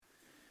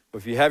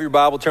If you have your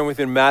Bible, turn with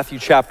me in Matthew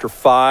chapter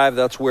 5.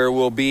 That's where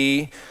we'll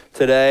be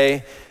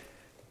today.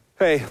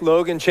 Hey,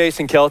 Logan, Chase,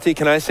 and Kelty,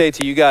 can I say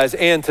to you guys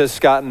and to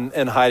Scott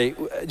and Heidi,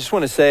 I just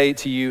want to say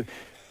to you,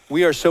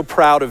 we are so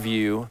proud of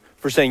you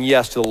for saying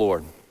yes to the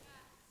Lord.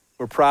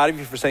 We're proud of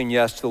you for saying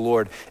yes to the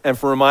Lord and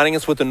for reminding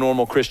us what the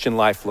normal Christian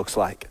life looks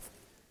like,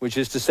 which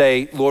is to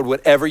say, Lord,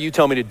 whatever you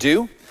tell me to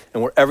do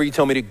and wherever you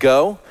tell me to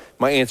go,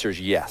 my answer is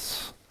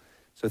yes.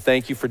 So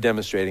thank you for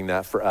demonstrating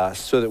that for us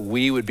so that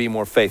we would be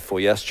more faithful.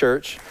 Yes,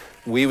 church?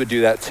 We would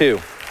do that too.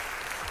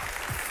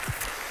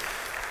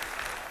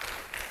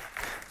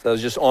 That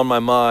was just on my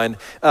mind.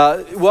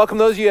 Welcome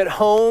those of you at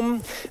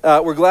home.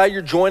 We're glad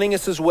you're joining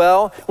us as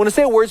well. I want to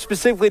say a word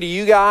specifically to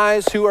you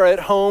guys who are at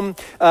home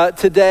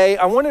today.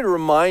 I wanted to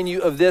remind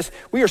you of this.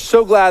 We are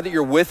so glad that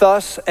you're with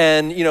us.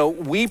 And, you know,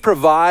 we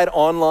provide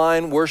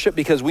online worship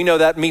because we know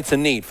that meets a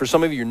need. For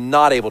some of you, you're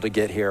not able to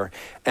get here.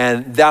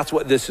 And that's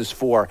what this is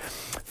for.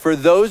 For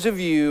those of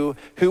you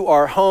who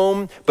are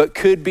home but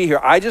could be here,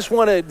 I just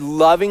want to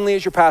lovingly,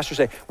 as your pastor,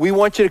 say, we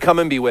want you to come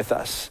and be with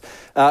us.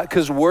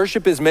 Because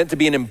worship is meant to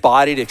be an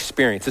embodied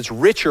experience. It's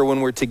richer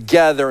when we're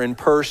together in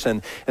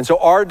person. And so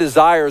our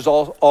desire is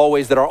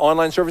always that our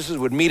online services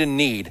would meet a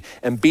need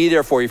and be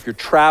there for you if you're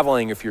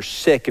traveling, if you're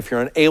sick, if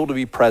you're unable to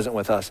be present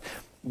with us.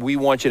 We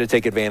want you to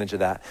take advantage of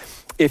that.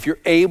 If you're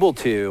able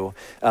to,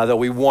 though,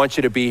 we want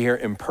you to be here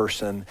in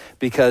person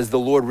because the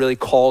Lord really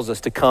calls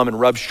us to come and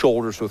rub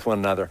shoulders with one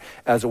another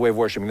as a way of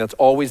worshiping. That's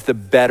always the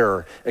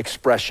better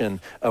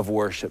expression of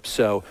worship.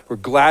 So we're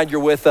glad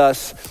you're with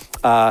us.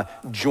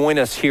 Join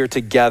us here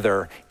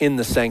together in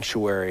the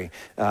sanctuary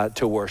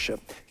to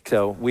worship.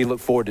 So we look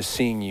forward to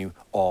seeing you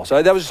all.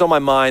 So that was just on my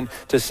mind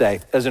to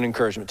say as an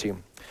encouragement to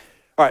you.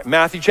 All right,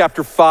 Matthew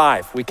chapter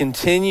 5. We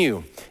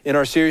continue in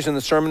our series in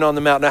the Sermon on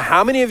the Mount. Now,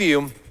 how many of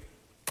you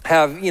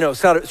have,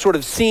 sort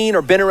of seen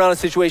or been around a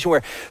situation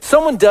where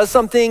someone does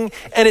something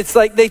and it's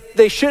like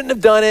they shouldn't have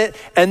done it,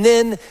 and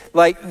then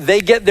like they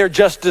get their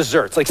just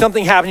desserts. Like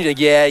something happens, you're like,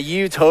 yeah,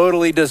 you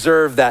totally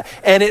deserve that.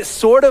 And it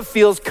sort of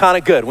feels kind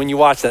of good when you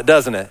watch that,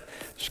 doesn't it?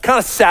 It's kind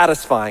of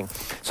satisfying.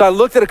 So I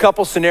looked at a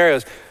couple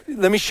scenarios.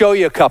 Let me show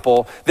you a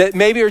couple that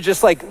maybe are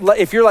just like,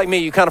 if you're like me,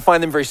 you kind of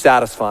find them very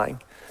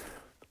satisfying.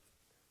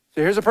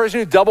 So here's a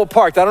person who double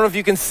parked. I don't know if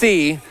you can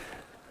see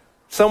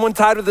someone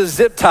tied with a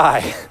zip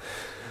tie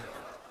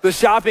the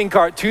shopping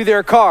cart to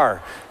their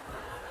car.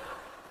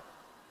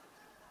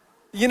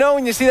 You know,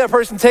 when you see that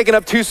person taking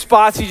up 2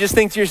 spots, you just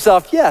think to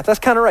yourself, yeah, that's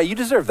kind of right. You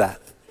deserve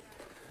that.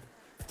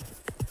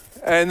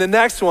 And the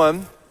next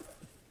one,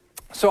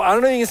 so I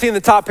don't know if you can see in the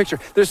top picture,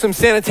 there's some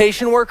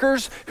sanitation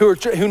workers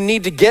who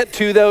need to get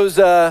to those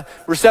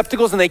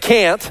receptacles and they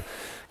can't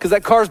because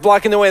that car's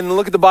blocking their way. And then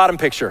look at the bottom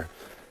picture.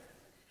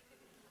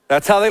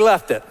 That's how they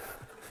left it.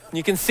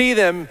 You can see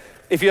them,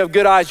 if you have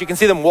good eyes, you can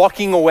see them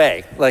walking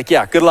away. Like,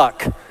 yeah, good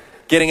luck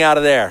getting out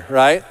of there,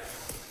 right?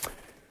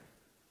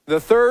 The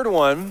third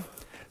one,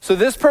 so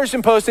this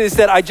person posted, he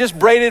said, I just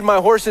braided my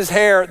horse's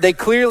hair. They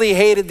clearly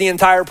hated the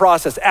entire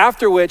process,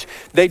 after which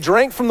they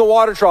drank from the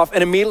water trough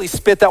and immediately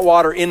spit that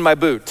water in my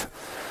boot.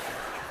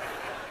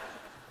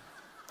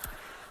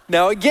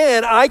 Now,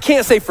 again, I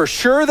can't say for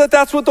sure that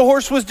that's what the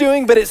horse was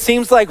doing, but it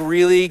seems like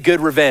really good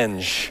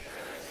revenge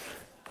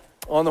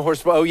on the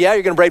horse. Oh yeah,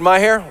 you're gonna braid my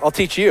hair? I'll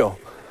teach you.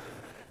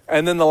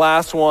 And then the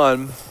last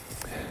one,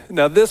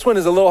 now this one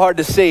is a little hard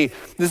to see.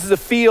 This is a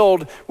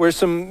field where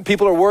some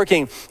people are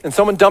working and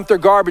someone dumped their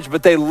garbage,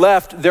 but they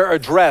left their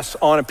address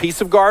on a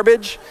piece of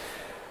garbage.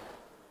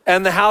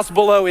 And the house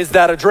below is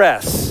that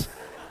address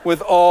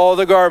with all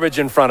the garbage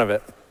in front of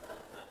it.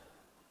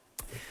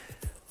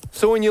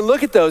 So when you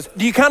look at those,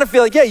 do you kind of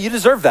feel like, yeah, you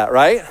deserve that,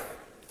 right?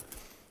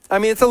 I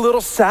mean, it's a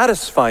little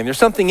satisfying. There's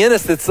something in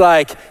us that's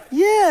like,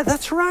 yeah,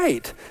 that's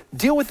right.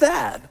 Deal with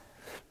that,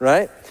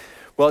 right?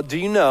 Well, do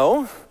you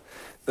know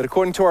that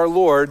according to our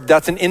Lord,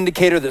 that's an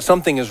indicator that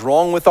something is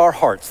wrong with our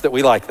hearts, that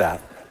we like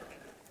that?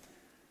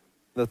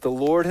 That the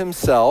Lord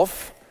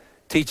himself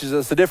teaches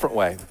us a different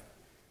way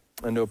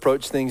and to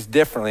approach things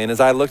differently. And as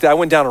I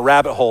went down a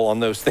rabbit hole on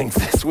those things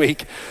this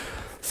week.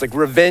 It's like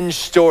revenge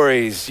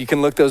stories. You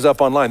can look those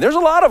up online. There's a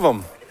lot of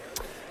them.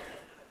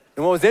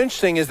 And what was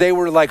interesting is they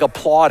were like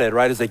applauded,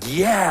 right? It's like,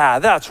 yeah,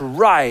 that's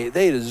right.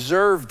 They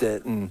deserved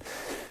it. And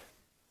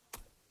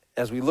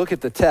as we look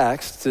at the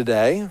text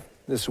today,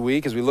 this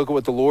week, as we look at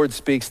what the Lord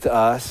speaks to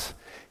us,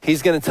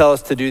 he's going to tell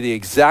us to do the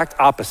exact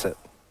opposite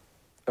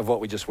of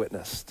what we just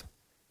witnessed.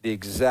 The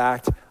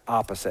exact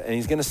opposite. And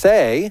he's going to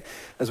say,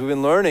 as we've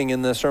been learning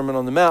in the Sermon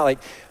on the Mount, like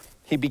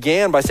he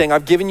began by saying,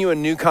 I've given you a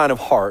new kind of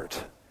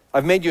heart.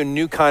 I've made you a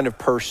new kind of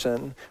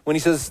person. When he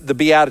says the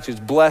Beatitudes,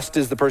 blessed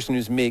is the person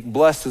who's meek,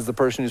 blessed is the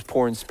person who's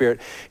poor in spirit,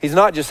 he's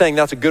not just saying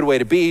that's a good way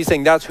to be. He's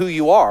saying that's who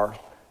you are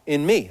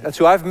in me. That's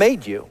who I've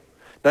made you.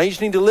 Now you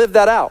just need to live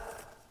that out.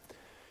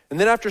 And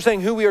then after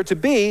saying who we are to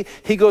be,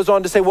 he goes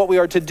on to say what we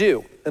are to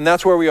do. And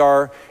that's where we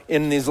are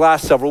in these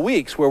last several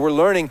weeks, where we're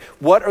learning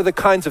what are the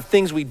kinds of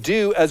things we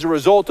do as a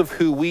result of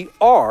who we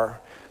are.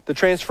 the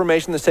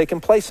transformation that's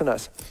taken place in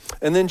us.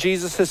 And then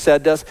Jesus has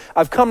said to us,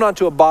 I've come not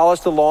to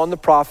abolish the law and the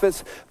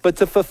prophets, but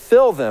to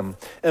fulfill them.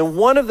 And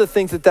one of the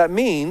things that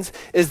means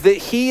is that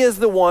he is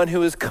the one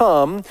who has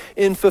come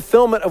in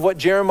fulfillment of what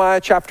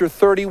Jeremiah chapter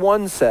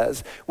 31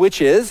 says,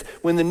 which is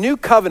when the new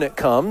covenant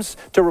comes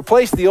to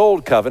replace the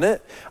old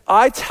covenant,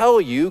 I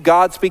tell you,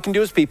 God speaking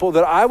to his people,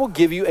 that I will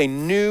give you a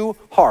new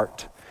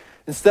heart.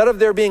 Instead of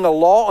there being a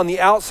law on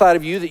the outside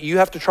of you that you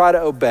have to try to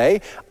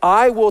obey,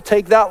 I will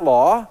take that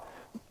law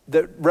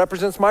that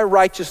represents my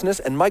righteousness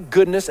and my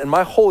goodness and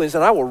my holiness,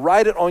 and I will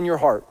write it on your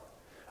heart.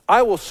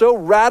 I will so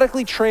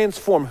radically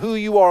transform who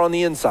you are on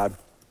the inside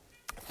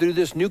through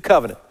this new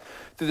covenant,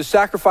 through the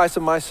sacrifice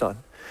of my son,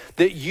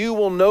 that you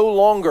will no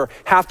longer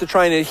have to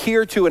try and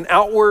adhere to an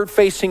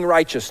outward-facing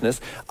righteousness.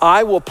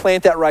 I will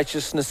plant that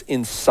righteousness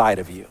inside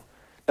of you.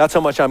 That's how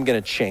much I'm going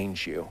to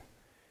change you.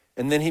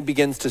 And then he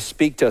begins to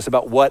speak to us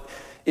about what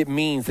it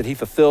means that he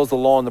fulfills the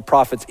law and the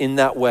prophets in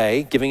that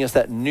way, giving us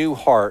that new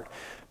heart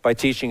by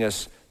teaching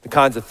us the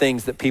kinds of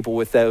things that people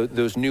with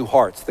those new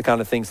hearts, the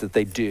kind of things that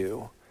they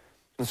do.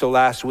 And so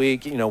last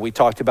week, we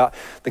talked about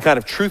the kind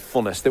of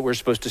truthfulness that we're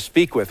supposed to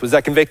speak with. Was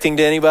that convicting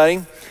to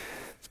anybody?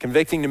 It's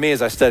convicting to me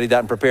as I studied that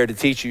and prepared to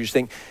teach you. You just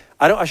think,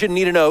 I shouldn't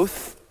need an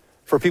oath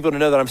for people to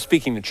know that I'm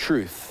speaking the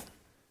truth.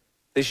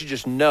 They should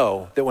just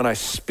know that when I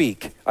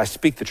speak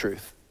the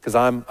truth because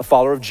I'm a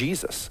follower of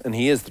Jesus and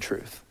he is the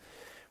truth.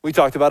 We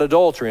talked about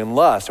adultery and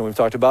lust, and we've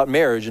talked about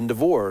marriage and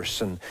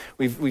divorce, and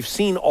we've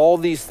seen all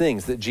these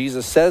things that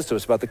Jesus says to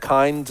us about the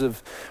kinds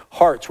of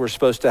hearts we're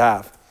supposed to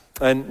have.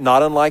 And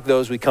not unlike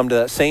those, we come to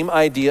that same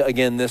idea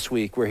again this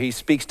week, where he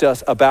speaks to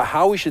us about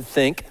how we should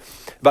think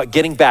about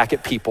getting back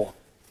at people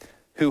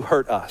who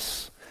hurt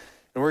us.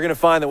 And we're going to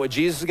find that what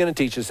Jesus is going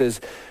to teach us is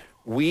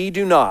we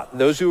do not,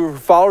 those who are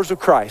followers of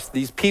Christ,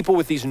 these people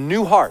with these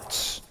new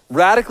hearts,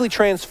 radically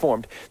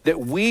transformed,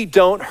 that we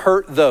don't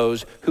hurt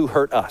those who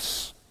hurt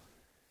us.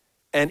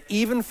 And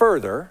even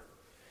further,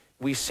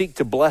 we seek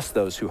to bless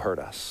those who hurt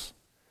us.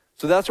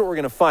 So that's what we're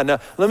going to find. Now,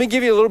 let me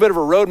give you a little bit of a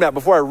roadmap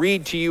before I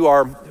read to you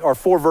our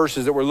 4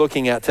 verses that we're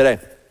looking at today.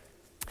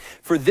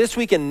 For this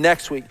week and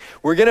next week,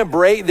 you're going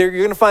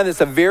to find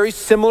this a very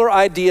similar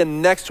idea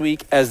next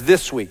week as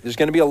this week. There's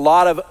going to be a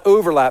lot of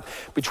overlap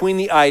between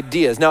the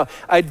ideas. Now,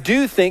 I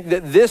do think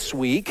that this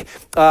week,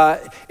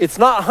 it's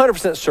not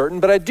 100% certain,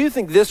 but I do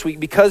think this week,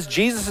 because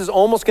Jesus is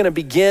almost going to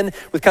begin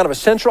with kind of a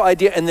central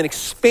idea and then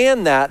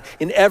expand that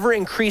in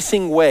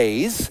ever-increasing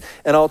ways,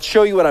 and I'll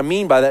show you what I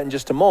mean by that in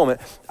just a moment,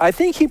 I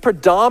think he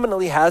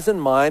predominantly has in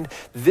mind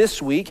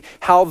this week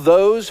how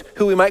those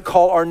who we might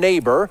call our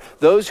neighbor,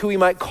 those who we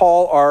might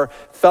call our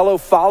fellow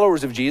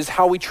followers of Jesus,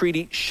 how we treat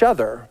each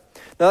other.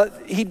 Now,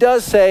 he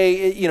does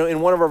say, in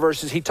one of our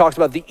verses, he talks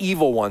about the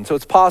evil one. So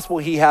it's possible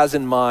he has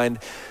in mind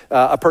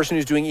a person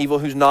who's doing evil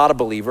who's not a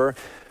believer,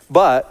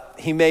 but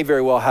he may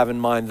very well have in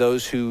mind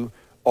those who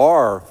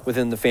are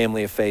within the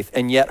family of faith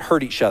and yet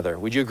hurt each other.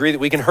 Would you agree that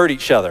we can hurt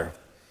each other?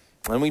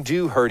 And we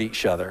do hurt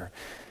each other.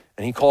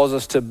 And he calls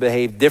us to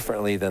behave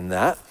differently than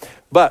that.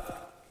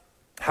 But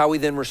how we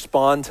then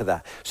respond to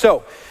that.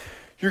 So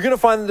you're going to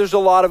find that there's a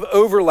lot of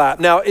overlap.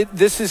 Now,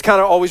 this is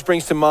kind of always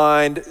brings to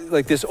mind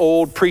like this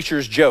old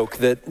preacher's joke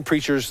that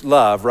preachers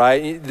love,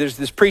 right? There's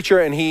this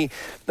preacher and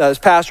this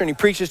pastor, and he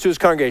preaches to his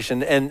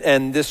congregation,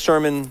 and this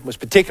sermon was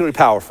particularly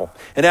powerful.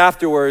 And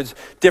afterwards,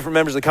 different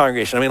members of the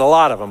congregation, a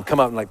lot of them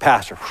come up and like,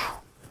 Pastor,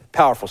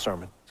 powerful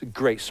sermon. It's a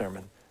great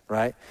sermon,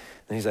 right?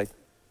 And he's like,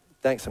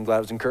 thanks, I'm glad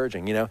it was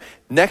encouraging,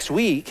 Next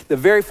week, the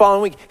very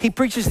following week, he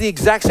preaches the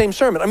exact same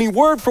sermon.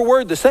 Word for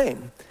word the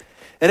same.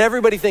 And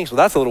everybody thinks, well,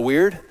 that's a little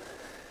weird.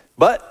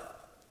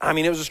 But,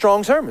 it was a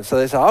strong sermon. So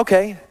they said,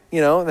 okay,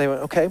 and they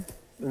went, okay.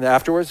 And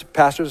afterwards,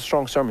 Pastor, it's a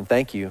strong sermon.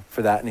 Thank you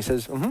for that. And he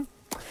says,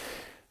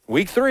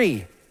 Week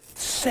 3,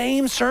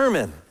 same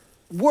sermon,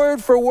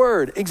 word for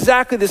word,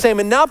 exactly the same.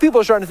 And now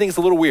people are starting to think it's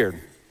a little weird.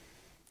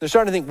 They're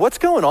starting to think, what's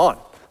going on?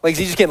 Like, is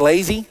he just getting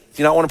lazy? Do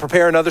you not want to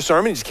prepare another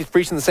sermon? He just keeps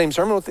preaching the same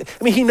sermon?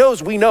 He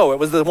knows we know it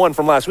was the one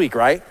from last week,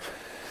 right?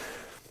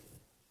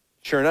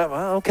 Sure enough,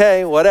 well,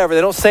 okay, whatever.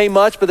 They don't say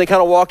much, but they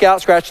kind of walk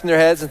out scratching their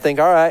heads and think,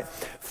 all right.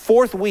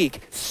 4th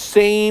week,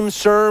 same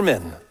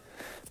sermon.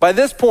 By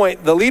this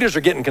point, the leaders are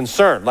getting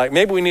concerned. Like,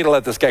 maybe we need to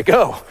let this guy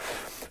go.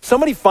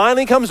 Somebody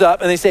finally comes up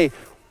and they say,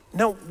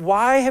 no,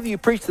 why have you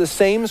preached the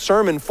same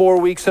sermon 4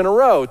 weeks in a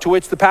row? To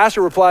which the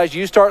pastor replies,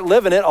 you start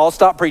living it, I'll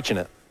stop preaching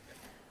it.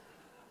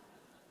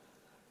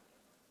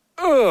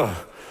 Ugh.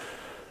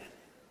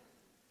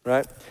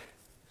 Right?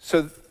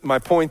 So my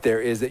point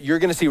there is that you're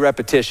going to see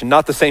repetition,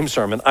 not the same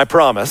sermon, I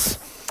promise,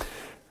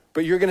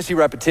 but you're going to see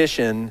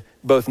repetition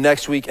both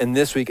next week and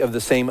this week of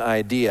the same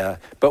idea,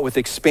 but with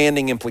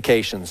expanding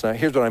implications. Now,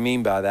 here's what I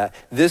mean by that.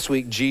 This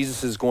week,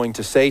 Jesus is going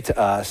to say to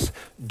us,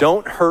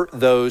 don't hurt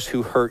those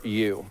who hurt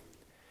you.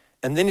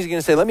 And then he's going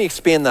to say, let me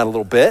expand that a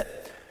little bit.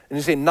 And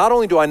he's saying, not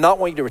only do I not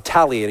want you to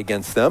retaliate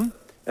against them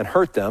and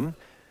hurt them,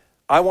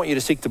 I want you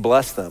to seek to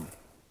bless them.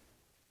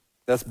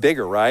 That's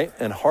bigger, right?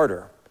 And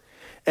harder.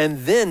 And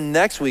then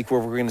next week,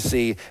 what we're going to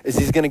see is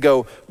he's going to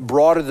go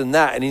broader than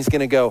that. And he's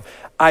going to go,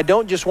 I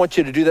don't just want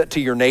you to do that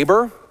to your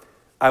neighbor.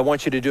 I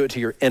want you to do it to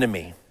your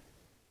enemy.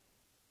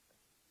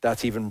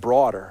 That's even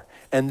broader.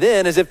 And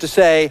then as if to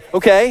say,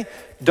 okay,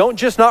 don't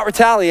just not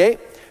retaliate,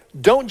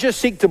 don't just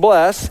seek to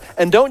bless,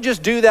 and don't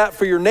just do that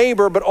for your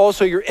neighbor, but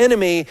also your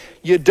enemy.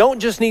 You don't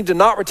just need to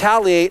not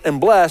retaliate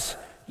and bless,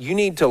 you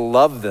need to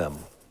love them.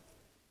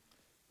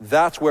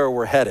 That's where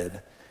we're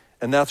headed,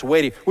 and that's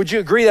weighty. Would you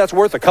agree that's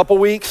worth a couple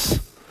weeks?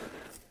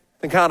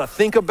 And kind of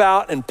think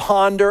about and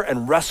ponder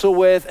and wrestle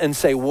with and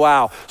say,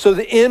 wow. So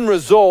the end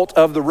result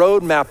of the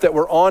roadmap that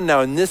we're on now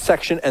in this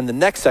section and the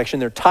next section,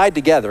 they're tied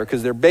together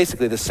because they're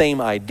basically the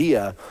same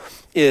idea,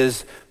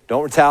 is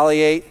don't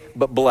retaliate,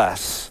 but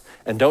bless.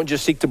 And don't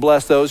just seek to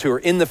bless those who are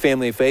in the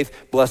family of faith,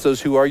 bless those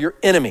who are your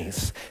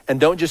enemies. And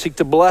don't just seek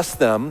to bless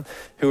them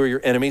who are your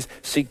enemies,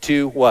 seek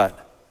to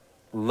what?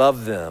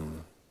 Love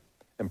them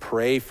and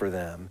pray for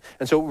them.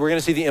 And so we're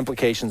gonna see the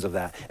implications of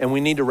that. And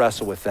we need to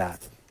wrestle with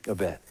that a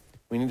bit.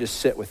 We need to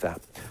sit with that.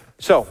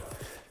 So,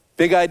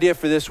 big idea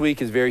for this week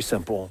is very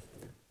simple.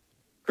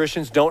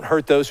 Christians don't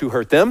hurt those who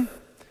hurt them,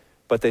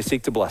 but they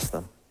seek to bless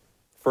them.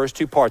 First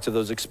two parts of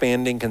those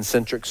expanding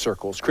concentric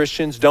circles.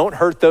 Christians don't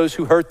hurt those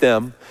who hurt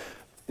them.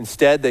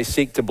 Instead, they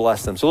seek to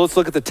bless them. So let's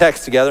look at the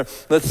text together.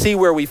 Let's see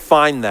where we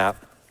find that.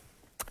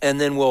 And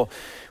then we'll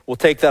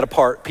take that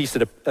apart piece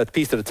at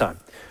a time.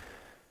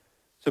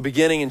 So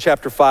beginning in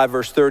chapter 5,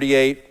 verse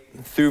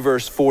 38 through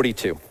verse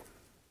 42.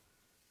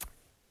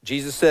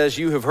 Jesus says,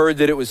 you have heard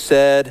that it was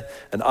said,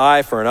 an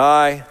eye for an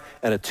eye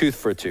and a tooth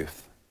for a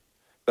tooth.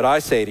 But I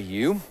say to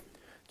you,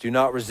 do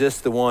not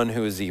resist the one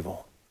who is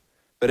evil.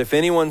 But if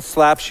anyone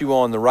slaps you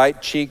on the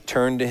right cheek,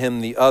 turn to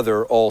him the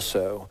other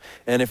also.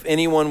 And if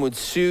anyone would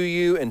sue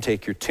you and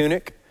take your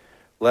tunic,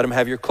 let him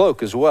have your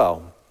cloak as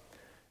well.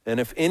 And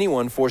if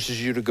anyone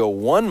forces you to go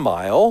 1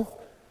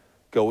 mile,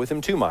 go with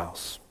him 2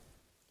 miles.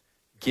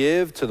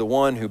 Give to the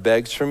one who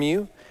begs from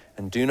you,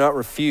 and do not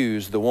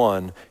refuse the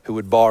one who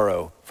would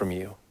borrow from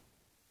you.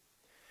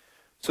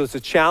 So it's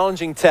a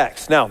challenging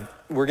text. Now,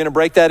 we're going to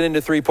break that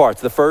into 3 parts.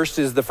 The first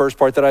is the first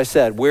part that I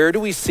said. Where do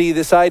we see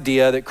this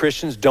idea that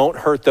Christians don't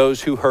hurt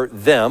those who hurt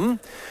them?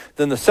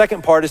 Then the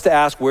second part is to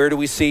ask, where do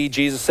we see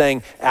Jesus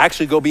saying,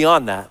 actually go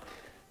beyond that?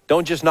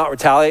 Don't just not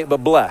retaliate,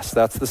 but bless.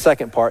 That's the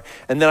second part.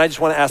 And then I just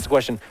want to ask the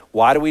question,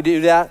 why do we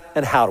do that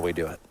and how do we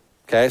do it?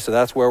 Okay, so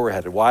that's where we're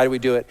headed. Why do we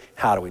do it?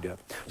 How do we do it?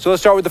 So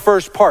let's start with the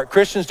first part.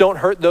 Christians don't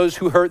hurt those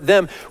who hurt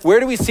them.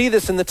 Where do we see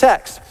this in the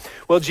text?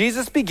 Well,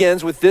 Jesus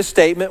begins with this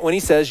statement when he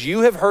says,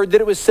 you have heard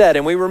that it was said.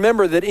 And we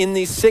remember that in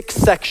these 6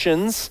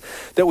 sections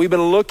that we've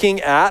been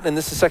looking at, and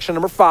this is section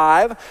number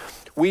 5,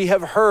 we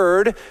have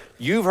heard,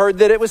 you've heard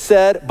that it was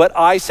said, but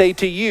I say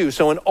to you.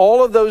 So in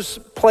all of those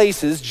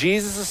places,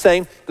 Jesus is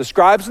saying, the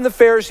scribes and the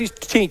Pharisees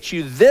teach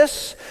you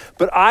this,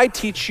 but I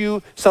teach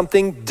you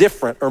something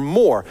different or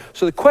more.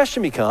 So the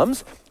question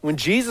becomes, when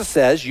Jesus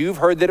says, you've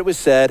heard that it was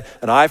said,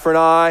 an eye for an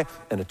eye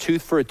and a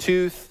tooth for a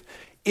tooth,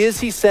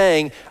 is he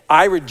saying,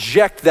 I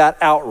reject that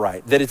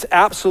outright, that it's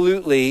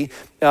absolutely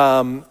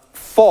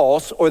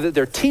false, or that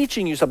they're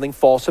teaching you something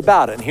false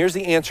about it? And here's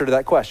the answer to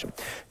that question.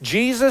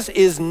 Jesus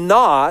is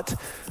not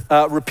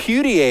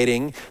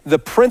repudiating the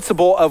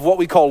principle of what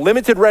we call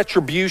limited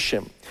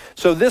retribution.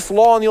 So this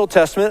law in the Old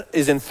Testament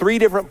is in 3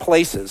 different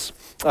places,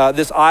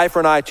 this eye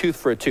for an eye, tooth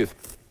for a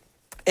tooth.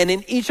 And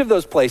in each of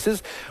those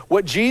places,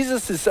 what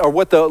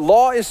the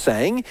law is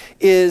saying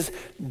is,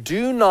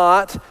 do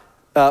not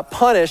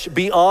punish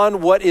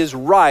beyond what is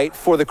right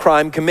for the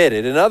crime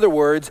committed. In other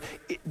words,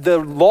 the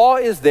law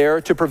is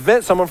there to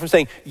prevent someone from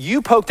saying,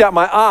 you poked out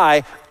my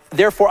eye,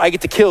 therefore I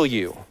get to kill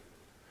you.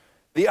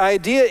 The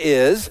idea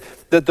is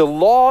that the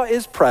law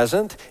is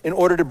present in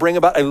order to bring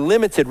about a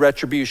limited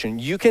retribution.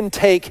 You can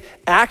take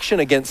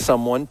action against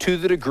someone to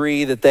the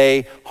degree that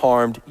they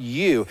harmed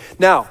you.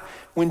 Now,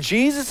 when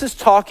Jesus is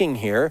talking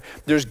here,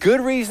 there's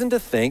good reason to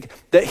think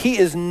that he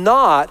is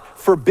not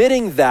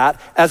forbidding that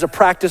as a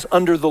practice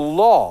under the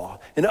law.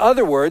 In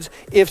other words,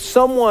 if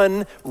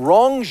someone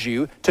wrongs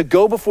you, to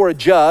go before a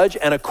judge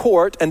and a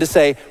court and to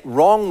say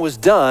wrong was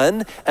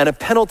done and a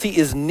penalty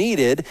is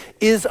needed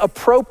is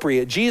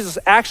appropriate. Jesus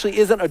actually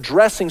isn't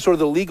addressing sort of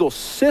the legal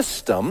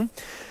system.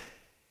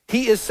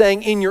 He is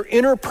saying in your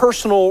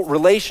interpersonal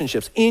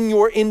relationships, in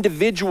your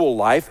individual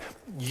life,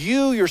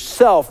 you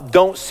yourself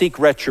don't seek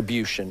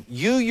retribution.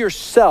 You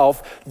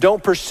yourself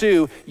don't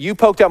pursue, you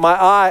poked out my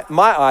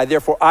eye,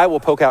 therefore I will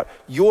poke out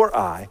your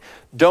eye.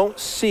 Don't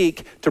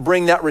seek to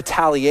bring that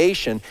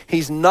retaliation.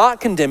 He's not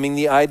condemning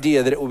the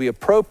idea that it will be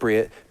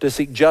appropriate to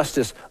seek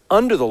justice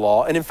under the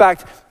law. And in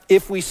fact,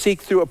 if we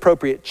seek through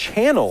appropriate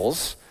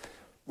channels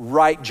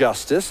right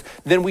justice,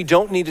 then we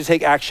don't need to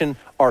take action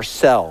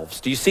ourselves.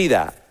 Do you see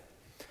that?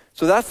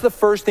 So that's the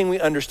first thing we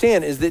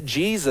understand, is that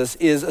Jesus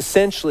is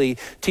essentially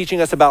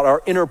teaching us about our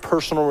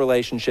interpersonal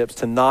relationships,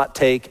 to not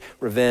take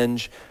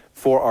revenge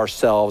for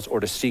ourselves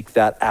or to seek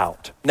that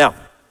out. Now,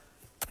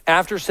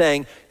 after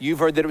saying, you've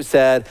heard that it was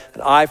said,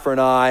 an eye for an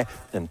eye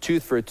and a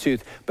tooth for a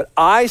tooth, but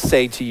I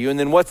say to you, and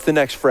then what's the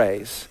next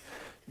phrase?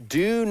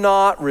 Do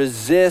not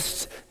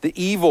resist the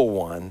evil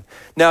one.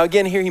 Now,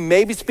 again, here he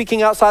may be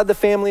speaking outside the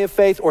family of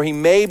faith, or he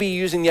may be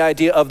using the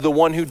idea of the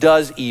one who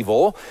does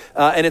evil.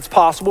 And it's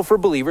possible for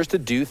believers to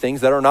do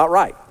things that are not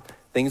right,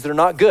 things that are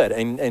not good.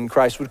 And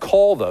Christ would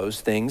call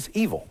those things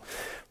evil,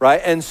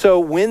 right? And so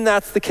when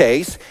that's the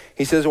case,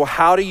 he says, well,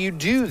 how do you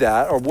do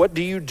that? Or what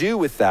do you do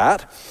with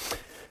that?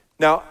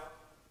 Now,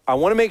 I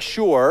want to make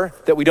sure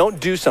that we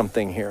don't do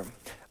something here.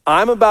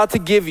 I'm about to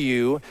give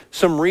you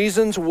some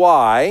reasons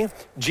why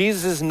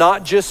Jesus is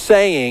not just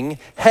saying,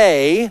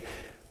 hey,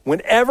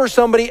 whenever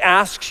somebody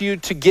asks you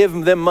to give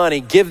them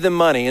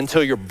money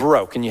until you're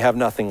broke and you have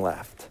nothing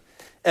left.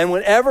 And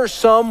whenever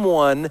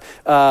someone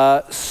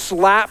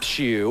slaps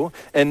you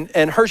and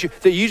hurts you,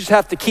 that you just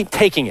have to keep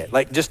taking it.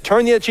 Like just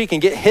turn the other cheek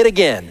and get hit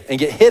again and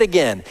get hit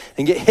again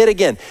and get hit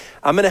again.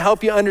 I'm going to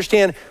help you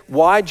understand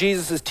why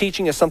Jesus is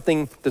teaching us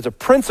something that's a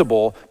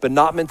principle, but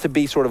not meant to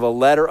be sort of a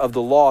letter of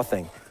the law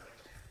thing.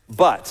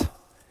 But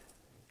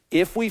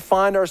if we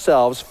find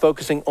ourselves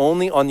focusing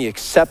only on the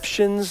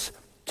exceptions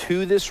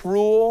to this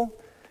rule,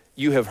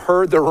 you have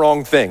heard the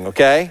wrong thing,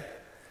 okay?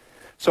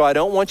 So I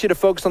don't want you to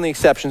focus on the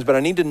exceptions, but I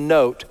need to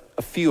note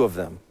a few of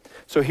them.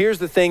 So here's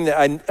the thing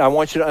that I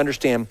want you to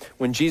understand.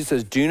 When Jesus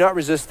says, do not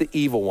resist the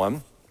evil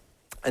one,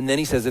 and then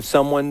he says, if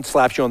someone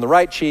slaps you on the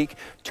right cheek,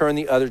 turn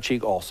the other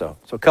cheek also.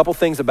 So a couple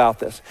things about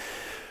this.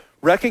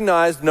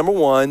 Recognize, number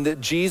one,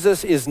 that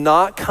Jesus is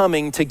not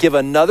coming to give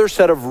another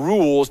set of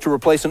rules to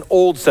replace an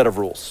old set of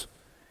rules.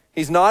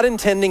 He's not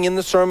intending in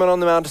the Sermon on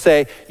the Mount to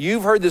say,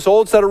 you've heard this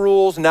old set of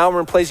rules, now I'm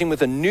replacing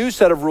with a new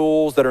set of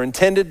rules that are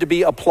intended to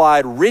be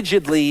applied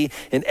rigidly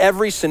in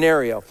every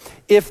scenario.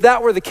 If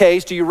that were the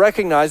case, do you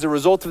recognize the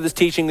result of this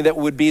teaching that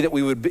would be that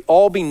we would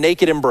all be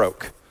naked and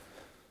broke?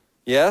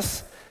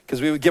 Yes?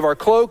 Because we would give our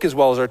cloak as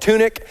well as our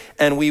tunic,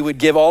 and we would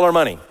give all our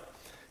money.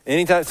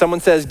 Anytime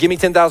someone says, give me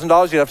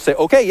 $10,000, you have to say,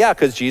 okay, yeah,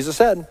 because Jesus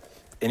said,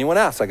 anyone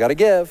asks, I got to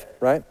give,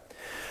 right?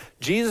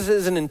 Jesus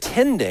isn't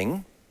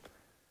intending,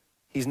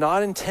 he's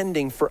not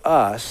intending for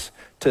us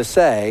to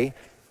say,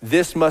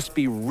 this must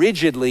be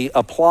rigidly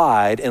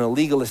applied in a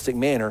legalistic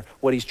manner.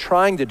 What he's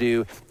trying to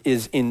do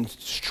is, in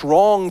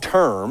strong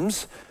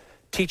terms,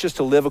 teach us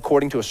to live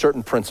according to a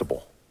certain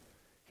principle.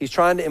 He's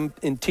trying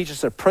to teach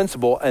us a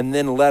principle and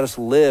then let us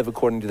live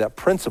according to that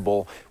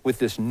principle with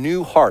this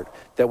new heart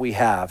that we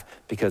have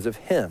because of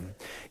him.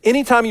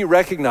 Anytime you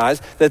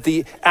recognize that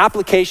the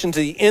application to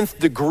the nth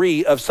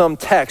degree of some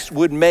text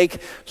would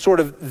make sort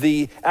of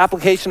the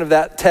application of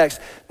that text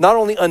not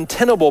only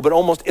untenable but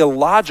almost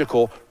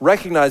illogical,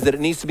 recognize that it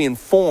needs to be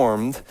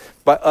informed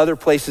by other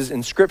places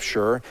in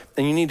Scripture,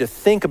 and you need to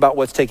think about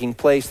what's taking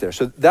place there.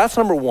 So that's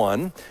number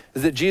one,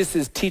 is that Jesus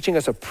is teaching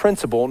us a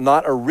principle,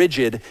 not a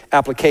rigid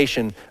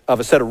application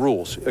of a set of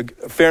rules.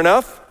 Fair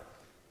enough?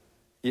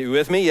 You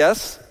with me?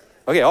 Yes?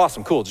 Okay,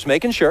 awesome, cool, just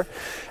making sure.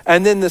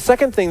 And then the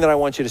second thing that I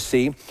want you to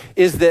see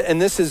is that,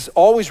 and this is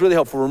always really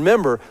helpful,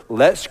 remember,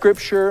 let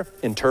Scripture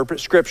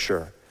interpret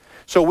Scripture.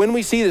 So when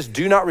we see this,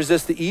 do not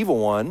resist the evil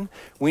one,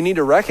 we need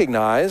to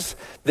recognize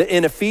that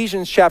in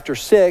Ephesians chapter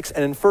 6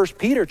 and in 1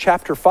 Peter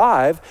chapter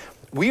 5,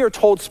 we are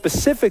told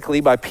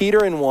specifically by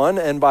Peter in one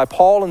and by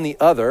Paul in the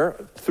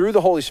other, through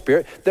the Holy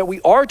Spirit, that we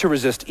are to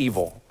resist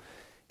evil.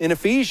 In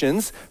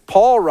Ephesians,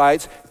 Paul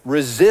writes,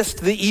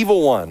 resist the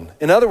evil one.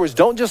 In other words,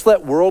 don't just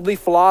let worldly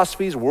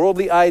philosophies,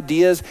 worldly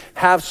ideas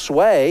have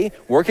sway,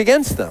 work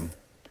against them.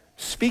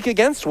 Speak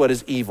against what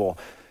is evil.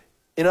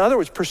 In other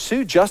words,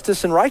 pursue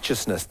justice and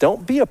righteousness.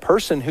 Don't be a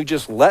person who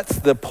just lets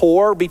the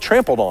poor be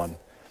trampled on,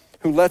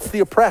 who lets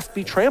the oppressed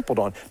be trampled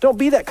on. Don't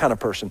be that kind of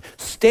person.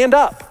 Stand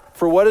up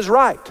for what is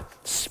right.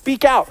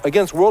 Speak out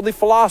against worldly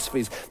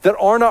philosophies that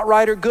are not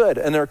right or good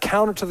and they're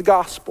counter to the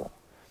gospel.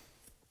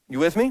 You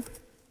with me?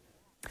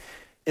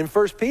 In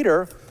 1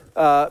 Peter,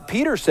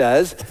 Peter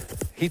says,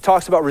 he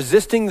talks about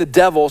resisting the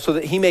devil so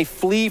that he may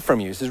flee from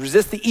you. He says,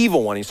 resist the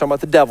evil one. He's talking about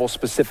the devil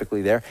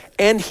specifically there.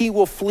 And he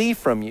will flee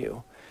from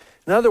you.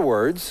 In other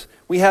words,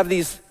 we have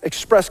these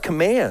express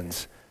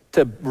commands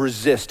to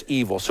resist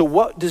evil. So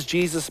what does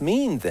Jesus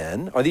mean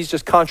then? Are these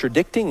just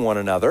contradicting one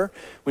another?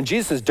 When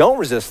Jesus says, don't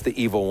resist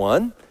the evil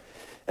one,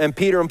 and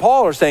Peter and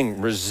Paul are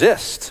saying,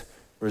 resist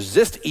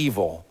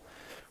evil.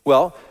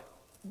 Well,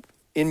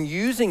 in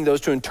using those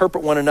to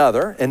interpret one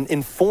another and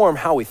inform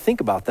how we think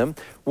about them,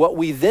 what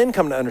we then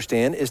come to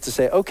understand is to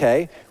say,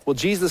 okay, well,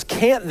 Jesus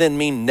can't then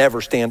mean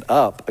never stand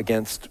up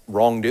against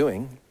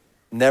wrongdoing,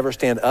 never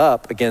stand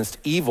up against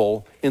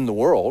evil in the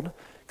world,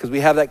 because we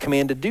have that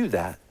command to do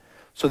that.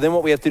 So then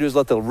what we have to do is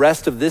let the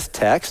rest of this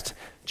text,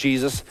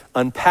 Jesus,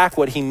 unpack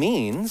what he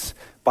means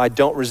by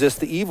don't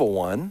resist the evil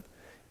one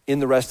in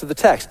the rest of the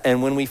text.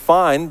 And when we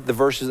find the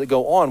verses that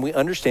go on, we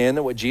understand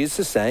that what Jesus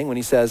is saying when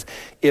he says,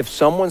 if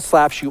someone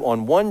slaps you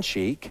on one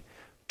cheek,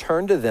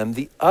 turn to them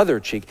the other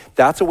cheek.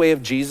 That's a way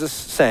of Jesus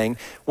saying,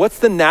 what's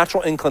the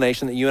natural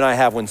inclination that you and I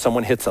have when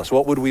someone hits us?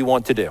 What would we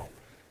want to do?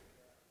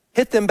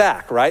 Hit them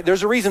back, right?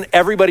 There's a reason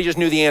everybody just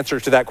knew the answer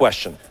to that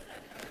question.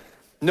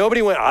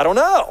 Nobody went, I don't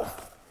know.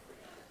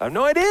 I have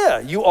no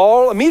idea. You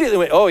all immediately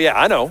went, oh yeah,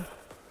 I know.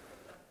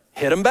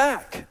 Hit them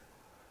back.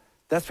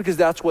 That's because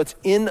that's what's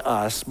in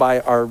us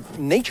by our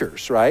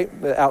natures, right?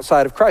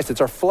 Outside of Christ,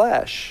 it's our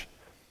flesh.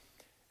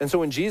 And so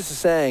when Jesus is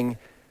saying,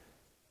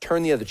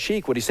 turn the other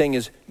cheek, what he's saying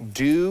is,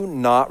 do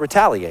not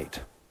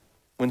retaliate.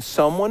 When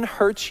someone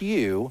hurts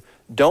you,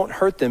 don't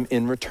hurt them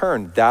in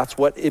return. That's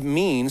what it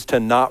means to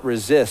not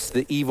resist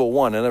the evil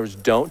one. In other words,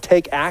 don't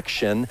take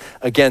action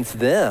against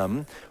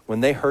them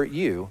when they hurt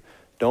you.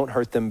 Don't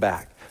hurt them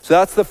back. So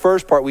that's the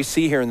first part we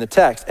see here in the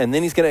text. And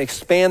then he's going to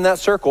expand that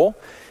circle,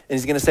 and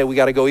he's going to say we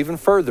got to go even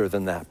further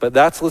than that. But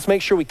let's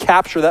make sure we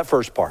capture that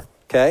first part,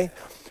 okay?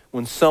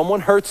 When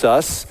someone hurts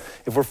us,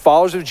 if we're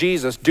followers of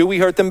Jesus, do we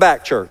hurt them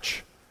back,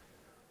 church?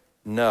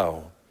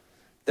 No.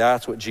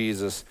 That's what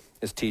Jesus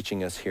is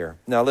teaching us here.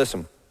 Now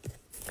listen,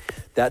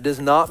 that does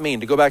not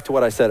mean, to go back to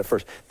what I said at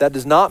first, that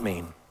does not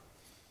mean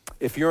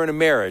if you're in a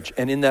marriage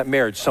and in that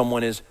marriage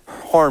someone is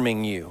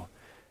harming you,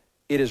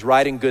 it is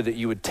right and good that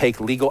you would take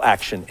legal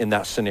action in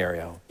that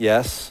scenario.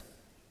 Yes?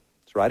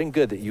 It's right and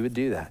good that you would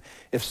do that.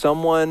 If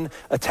someone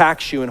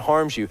attacks you and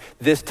harms you,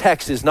 this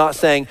text is not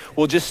saying,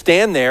 well, just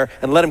stand there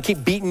and let them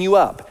keep beating you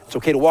up. It's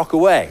okay to walk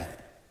away.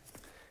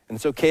 And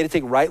it's okay to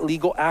take right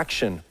legal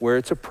action where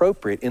it's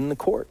appropriate in the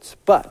courts.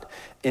 But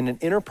in an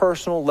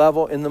interpersonal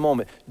level in the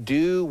moment,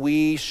 do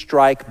we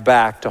strike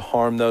back to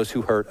harm those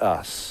who hurt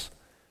us?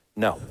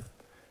 No.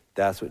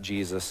 That's what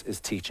Jesus is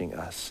teaching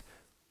us.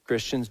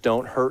 Christians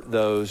don't hurt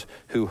those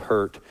who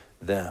hurt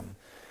them.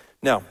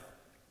 Now,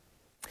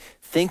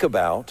 think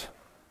about,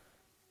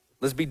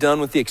 let's be done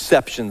with the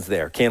exceptions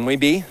there. Can we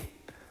be?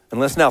 And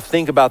let's now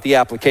think about the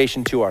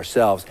application to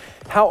ourselves.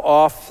 How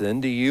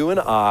often do you and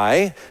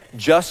I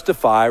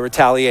justify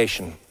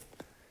retaliation?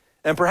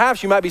 And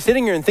perhaps you might be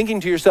sitting here and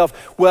thinking to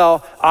yourself,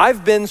 well,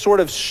 I've been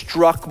sort of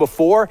struck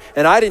before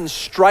and I didn't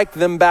strike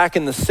them back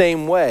in the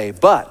same way.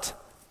 But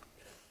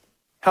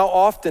how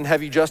often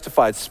have you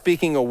justified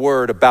speaking a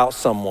word about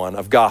someone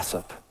of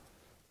gossip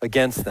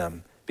against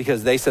them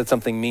because they said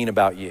something mean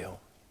about you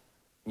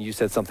and you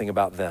said something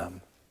about them?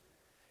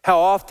 How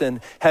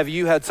often have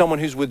you had someone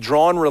who's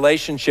withdrawn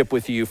relationship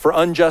with you for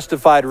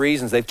unjustified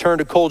reasons? They've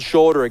turned a cold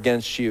shoulder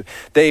against you.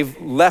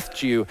 They've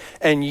left you,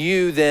 and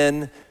you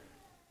then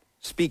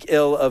speak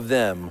ill of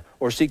them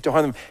or seek to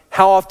harm them.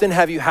 How often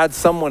have you had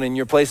someone in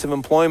your place of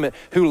employment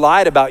who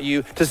lied about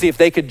you to see if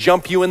they could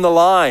jump you in the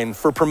line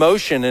for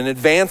promotion and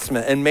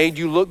advancement and made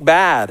you look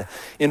bad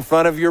in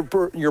front of your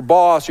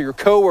boss or your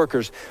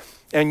coworkers,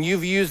 and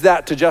you've used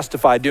that to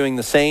justify doing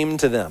the same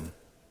to them?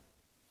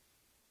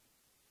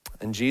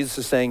 And Jesus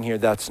is saying here,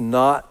 that's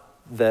not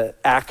the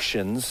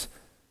actions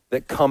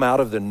that come out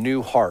of the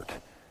new heart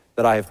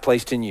that I have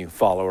placed in you,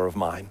 follower of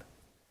mine.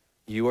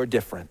 You are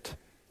different,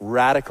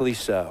 radically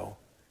so.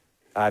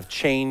 I've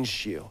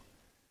changed you.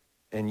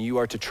 And you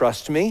are to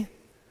trust me,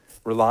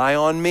 rely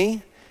on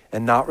me,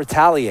 and not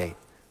retaliate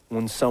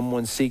when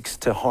someone seeks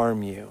to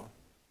harm you.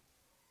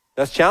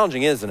 That's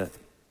challenging, isn't it?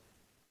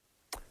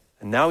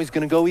 And now he's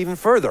going to go even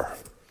further.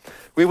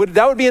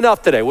 That would be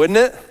enough today, wouldn't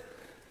it?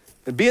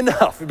 It'd be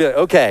enough. It'd be like,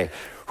 okay,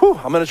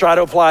 I'm going to try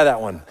to apply that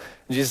one. And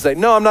Jesus said,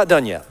 no, I'm not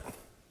done yet.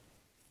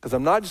 Because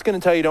I'm not just going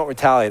to tell you don't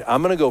retaliate.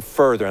 I'm going to go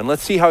further. And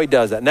let's see how he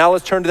does that. Now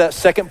let's turn to that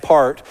second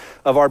part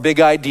of our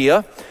big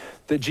idea,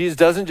 that Jesus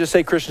doesn't just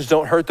say Christians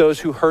don't hurt those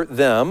who hurt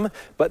them,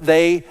 but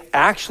they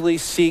actually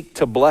seek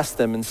to bless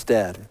them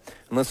instead.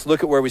 And let's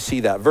look at where we see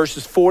that.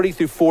 Verses 40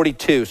 through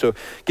 42. So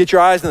get your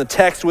eyes on the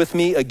text with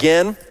me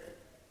again.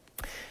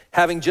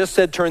 Having just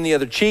said turn the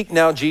other cheek,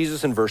 now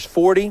Jesus in verse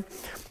 40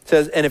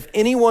 says, and if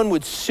anyone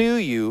would sue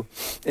you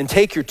and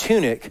take your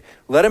tunic,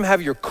 let him have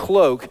your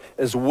cloak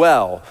as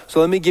well. So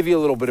let me give you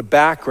a little bit of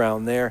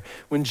background there.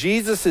 When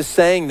Jesus is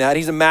saying that,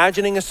 he's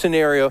imagining a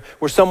scenario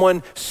where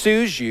someone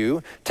sues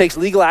you, takes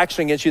legal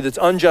action against you that's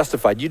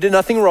unjustified. You did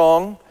nothing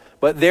wrong,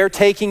 but they're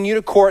taking you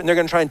to court and they're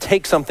going to try and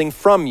take something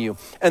from you.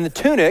 And the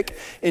tunic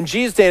in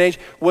Jesus' day and age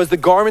was the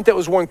garment that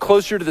was worn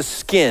closer to the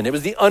skin. It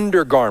was the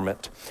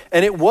undergarment.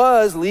 And it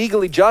was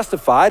legally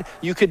justified.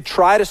 You could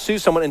try to sue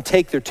someone and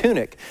take their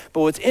tunic.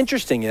 But what's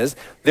interesting is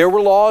there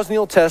were laws in the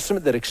Old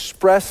Testament that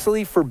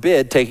expressly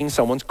forbid taking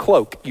someone's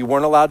cloak. You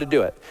weren't allowed to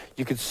do it.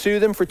 You could sue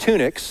them for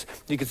tunics.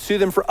 You could sue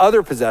them for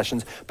other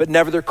possessions, but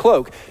never their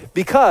cloak,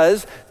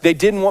 because they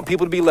didn't want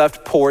people to be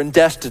left poor and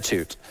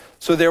destitute.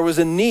 So there was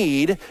a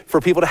need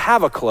for people to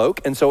have a cloak,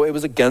 and so it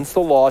was against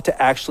the law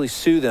to actually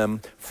sue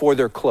them for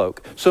their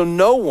cloak. So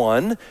no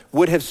one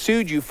would have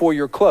sued you for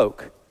your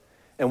cloak.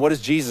 And what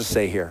does Jesus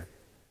say here?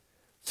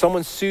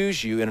 Someone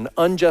sues you in an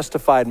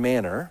unjustified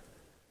manner,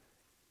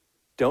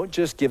 don't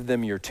just give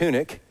them your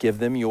tunic, give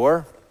them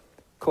your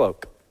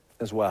cloak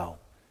as well.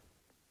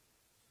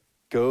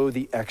 Go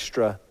the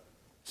extra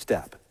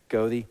step.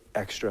 Go the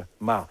extra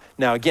mile.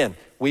 Now again,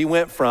 we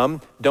went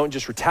from don't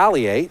just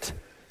retaliate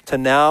to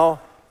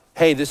now,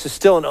 hey, this is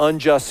still an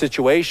unjust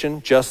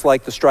situation, just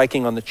like the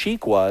striking on the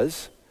cheek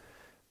was.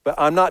 But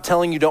I'm not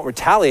telling you don't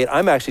retaliate.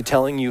 I'm actually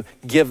telling you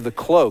give the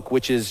cloak,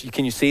 which is,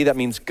 can you see, that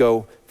means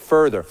go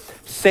further.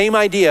 Same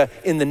idea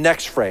in the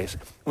next phrase.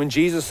 When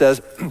Jesus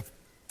says,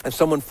 if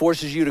someone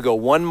forces you to go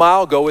 1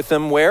 mile, go with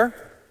them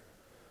where?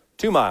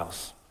 2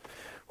 miles.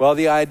 Well,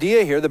 the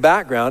idea here, the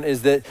background,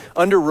 is that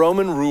under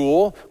Roman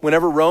rule,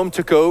 whenever Rome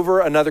took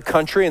over another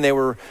country and they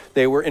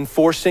were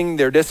enforcing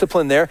their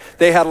discipline there,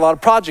 they had a lot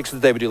of projects that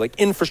they would do, like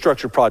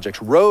infrastructure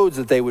projects, roads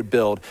that they would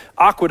build,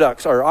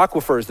 aqueducts or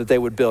aquifers that they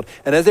would build.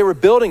 And as they were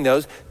building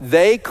those,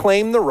 they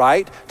claimed the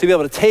right to be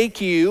able to take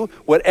you,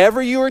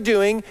 whatever you were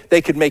doing,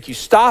 they could make you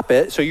stop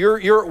it. So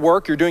you're at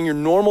work, you're doing your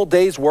normal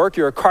day's work,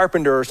 you're a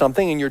carpenter or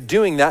something, and you're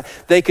doing that.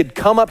 They could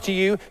come up to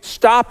you,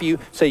 stop you,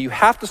 say you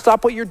have to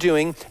stop what you're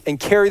doing and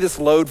carry this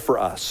load for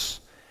us.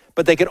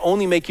 But they could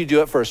only make you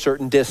do it for a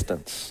certain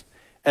distance.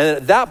 And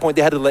at that point,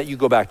 they had to let you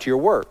go back to your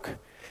work.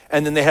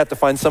 And then they had to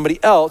find somebody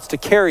else to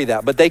carry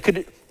that. But they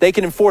could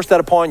enforce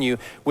that upon you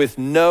with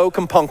no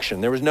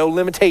compunction. There was no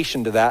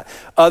limitation to that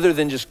other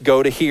than just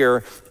go to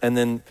here and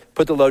then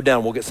put the load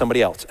down. We'll get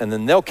somebody else. And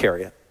then they'll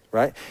carry it,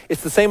 right?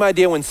 It's the same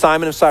idea when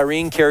Simon of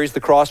Cyrene carries the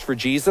cross for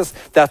Jesus.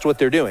 That's what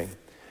they're doing.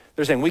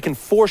 They're saying, we can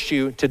force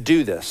you to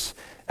do this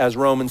as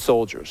Roman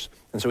soldiers.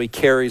 And so he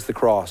carries the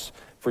cross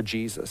for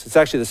Jesus. It's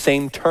actually the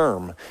same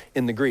term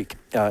in the Greek,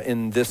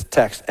 in this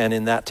text and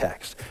in that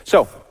text.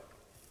 So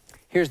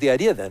here's the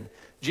idea then.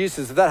 Jesus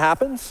says, if that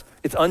happens,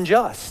 it's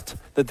unjust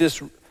that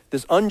this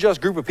unjust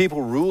group of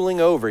people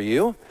ruling over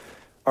you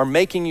are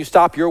making you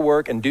stop your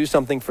work and do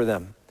something for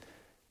them.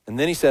 And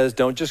then he says,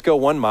 don't just go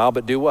 1 mile,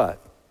 but do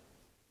what?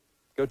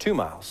 Go 2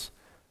 miles.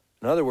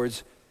 In other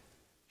words,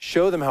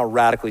 show them how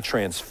radically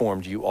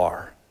transformed you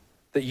are.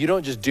 That you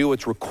don't just do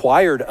what's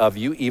required of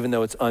you, even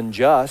though it's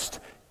unjust.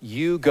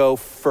 You go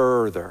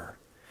further.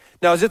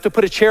 Now, as if to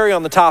put a cherry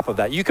on the top of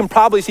that, you can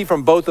probably see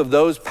from both of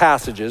those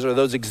passages or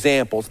those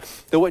examples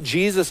that what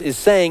Jesus is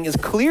saying is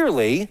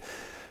clearly,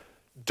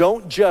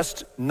 don't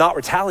just not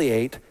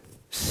retaliate,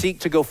 seek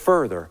to go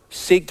further,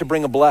 seek to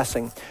bring a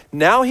blessing.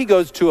 Now he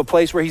goes to a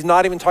place where he's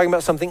not even talking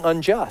about something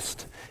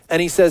unjust.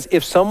 And he says,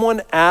 if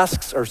someone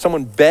asks or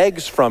someone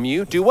begs from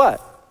you, do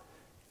what?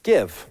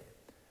 Give.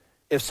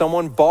 If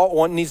someone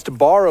needs to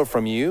borrow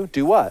from you,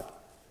 do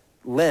what?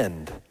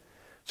 Lend.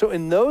 So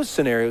in those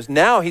scenarios,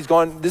 now he's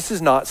gone, this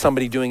is not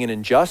somebody doing an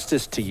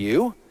injustice to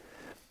you.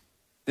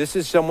 This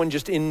is someone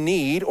just in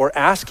need or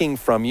asking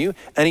from you.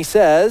 And he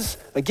says,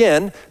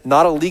 again,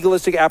 not a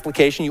legalistic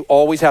application. You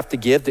always have to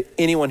give to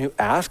anyone who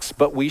asks,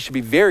 but we should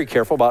be very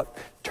careful about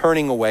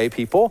turning away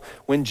people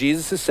when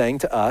Jesus is saying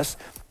to us,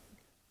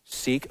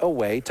 seek a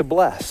way to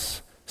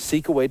bless.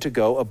 Seek a way to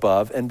go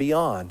above and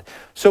beyond.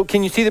 So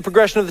can you see the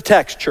progression of the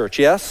text, church?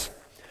 Yes?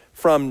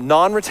 From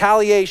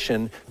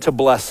non-retaliation to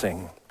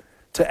blessing,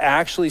 to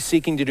actually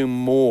seeking to do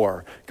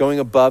more, going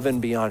above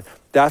and beyond.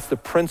 That's the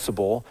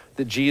principle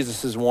that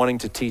Jesus is wanting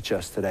to teach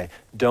us today.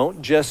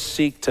 Don't just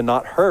seek to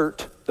not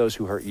hurt those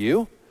who hurt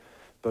you,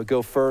 but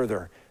go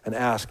further and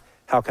ask,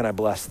 how can I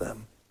bless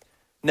them?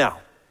 Now,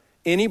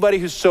 anybody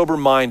who's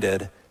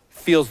sober-minded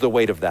feels the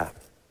weight of that.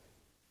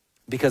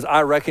 Because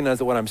I recognize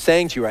that what I'm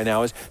saying to you right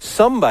now is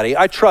somebody,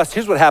 I trust,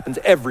 here's what happens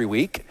every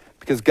week,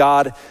 because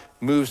God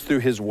moves through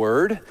his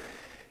word,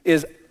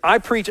 is I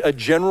preach a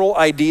general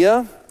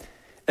idea,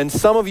 and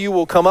some of you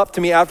will come up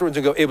to me afterwards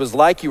and go, it was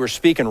like you were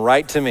speaking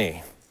right to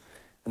me.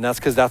 And that's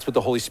because that's what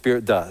the Holy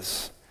Spirit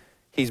does.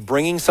 He's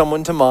bringing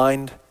someone to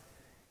mind.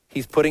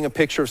 He's putting a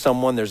picture of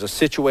someone. There's a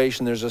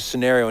situation, there's a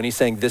scenario, and he's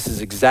saying, this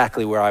is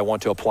exactly where I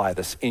want to apply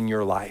this in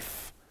your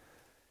life.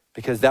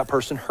 Because that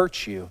person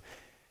hurts you.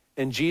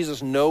 And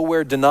Jesus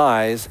nowhere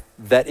denies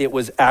that it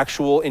was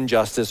actual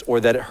injustice or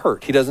that it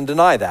hurt. He doesn't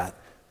deny that.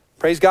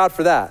 Praise God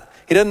for that.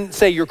 He doesn't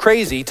say you're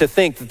crazy to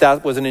think that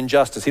that was an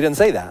injustice. He doesn't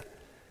say that.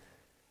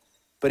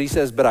 But he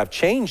says, but I've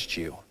changed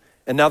you.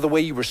 And now the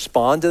way you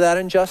respond to that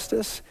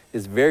injustice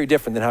is very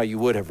different than how you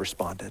would have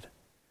responded.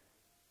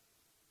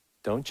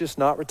 Don't just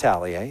not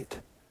retaliate.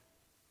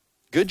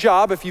 Good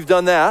job if you've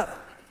done that.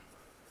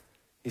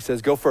 He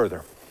says, go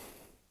further.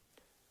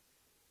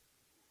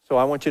 So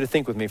I want you to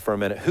think with me for a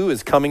minute. Who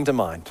is coming to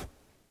mind?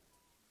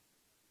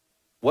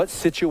 What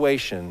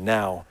situation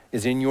now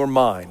is in your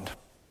mind?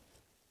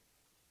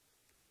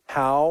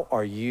 How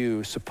are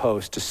you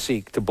supposed to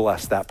seek to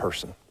bless that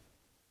person?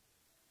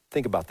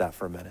 Think about that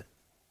for a minute.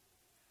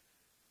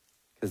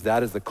 Because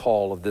that is the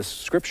call of this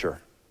scripture.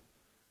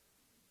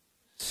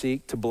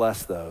 Seek to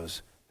bless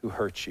those who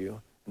hurt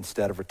you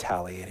instead of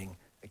retaliating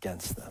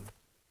against them.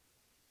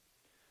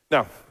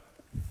 Now,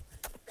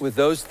 with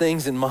those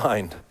things in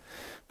mind,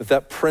 with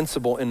that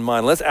principle in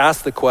mind, let's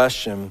ask the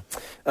question.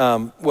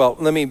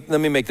 Let me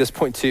make this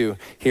point too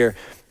here.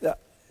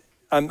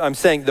 I'm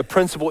saying the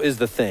principle is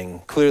the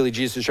thing. Clearly,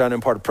 Jesus is trying to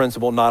impart a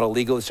principle, not a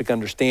legalistic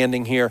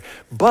understanding here.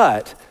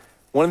 But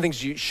one of the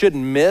things you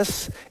shouldn't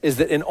miss is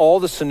that in all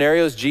the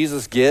scenarios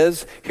Jesus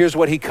gives, here's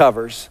what he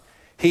covers.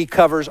 He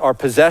covers our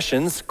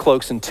possessions,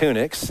 cloaks and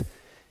tunics.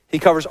 He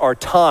covers our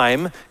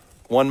time,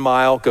 1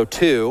 mile, go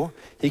 2.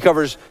 He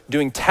covers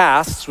doing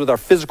tasks with our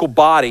physical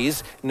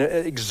bodies,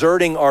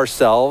 exerting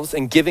ourselves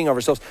and giving of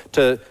ourselves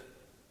to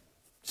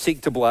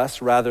seek to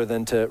bless rather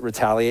than to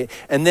retaliate.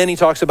 And then he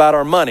talks about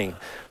our money.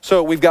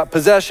 So we've got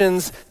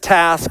possessions,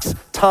 tasks,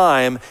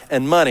 time,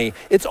 and money.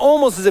 It's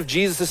almost as if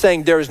Jesus is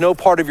saying there is no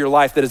part of your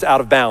life that is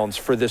out of bounds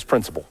for this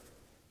principle.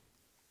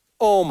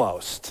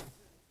 Almost.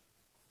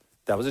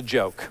 That was a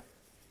joke.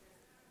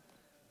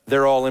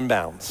 They're all in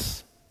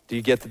bounds. Do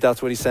you get that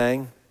that's what he's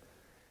saying?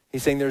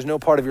 He's saying there's no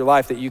part of your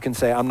life that you can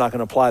say, I'm not going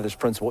to apply this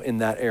principle in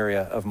that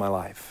area of my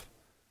life.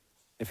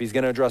 If he's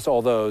going to address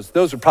all those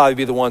would probably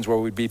be the ones where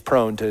we'd be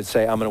prone to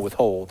say, I'm going to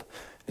withhold.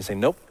 He's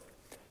saying, nope,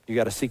 you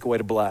got to seek a way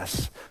to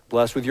bless.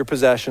 Bless with your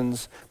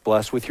possessions,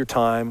 bless with your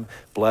time,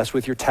 bless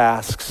with your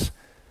tasks,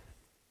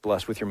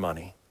 bless with your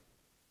money.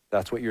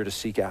 That's what you're to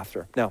seek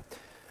after. Now,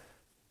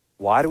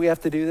 why do we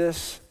have to do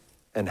this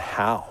and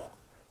how?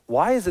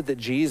 Why is it that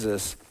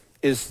Jesus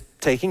is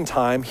taking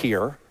time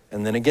here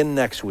and then again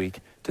next week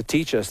to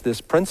teach us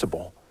this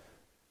principle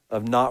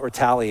of not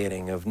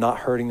retaliating, of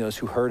not hurting those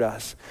who hurt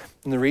us?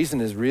 And the reason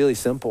is really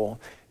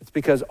simple. It's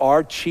because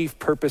our chief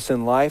purpose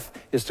in life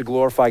is to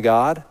glorify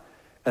God,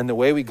 and the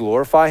way we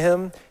glorify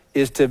him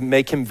is to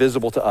make him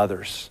visible to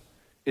others,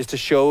 is to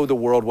show the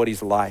world what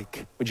he's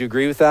like. Would you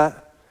agree with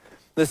that?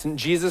 Listen,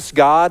 Jesus,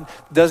 God,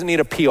 doesn't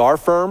need a PR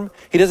firm.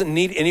 He doesn't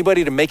need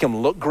anybody to make him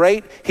look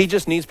great. He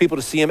just needs people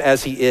to see him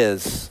as he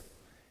is,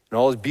 in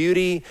all his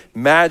beauty,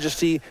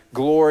 majesty,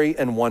 glory,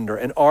 and wonder.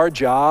 And our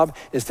job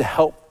is to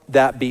help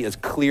that be as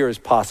clear as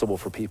possible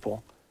for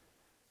people,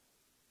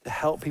 to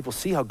help people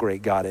see how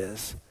great God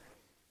is.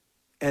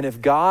 And if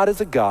God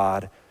is a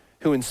God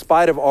who, in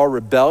spite of our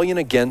rebellion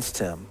against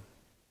him,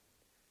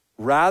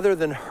 rather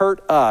than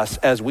hurt us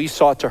as we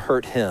sought to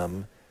hurt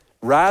him,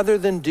 rather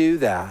than do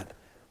that,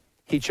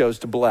 he chose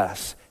to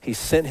bless. He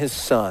sent his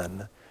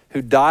son,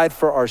 who died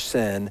for our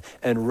sin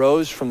and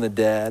rose from the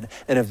dead.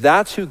 And if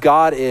that's who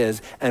God is,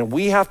 and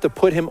we have to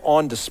put him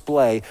on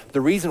display,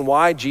 the reason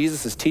why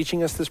Jesus is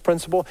teaching us this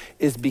principle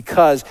is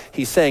because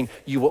he's saying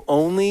you will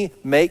only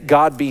make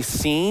God be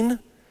seen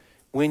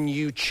when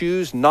you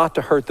choose not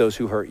to hurt those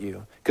who hurt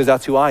you, because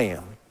that's who I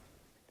am.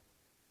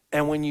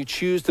 And when you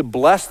choose to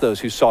bless those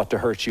who sought to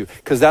hurt you,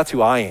 because that's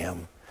who I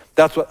am.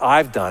 That's what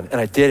I've done, and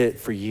I did it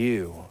for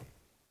you.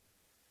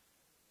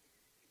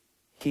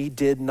 He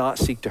did not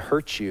seek to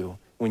hurt you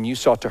when you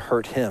sought to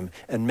hurt him.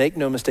 And make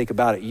no mistake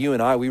about it, you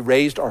and I, we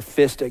raised our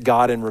fist at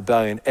God in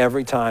rebellion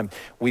every time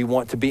we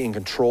want to be in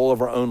control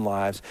of our own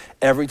lives,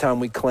 every time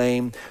we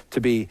claim to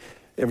be,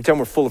 every time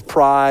we're full of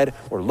pride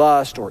or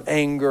lust or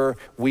anger,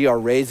 we are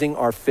raising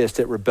our fist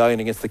at rebellion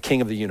against the King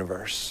of the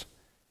universe.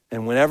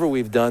 And whenever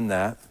we've done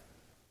that,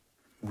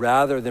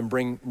 rather than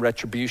bring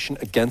retribution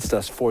against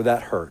us for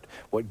that hurt,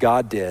 what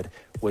God did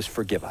was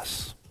forgive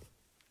us.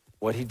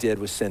 What he did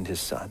was send his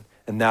son.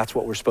 And that's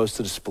what we're supposed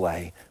to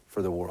display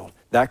for the world.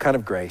 That kind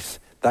of grace,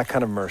 that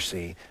kind of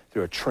mercy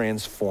through a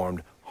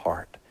transformed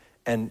heart.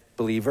 And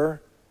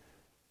believer,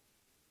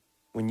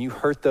 when you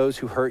hurt those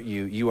who hurt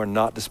you, you are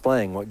not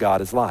displaying what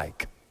God is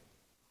like.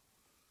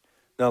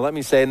 Now let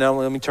me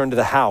turn to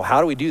the how. How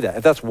do we do that?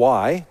 If that's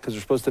why, because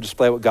we're supposed to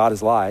display what God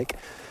is like,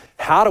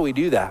 how do we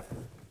do that?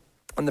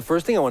 And the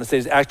first thing I want to say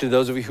is actually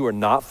those of you who are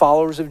not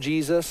followers of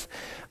Jesus,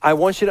 I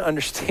want you to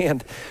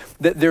understand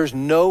that there's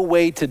no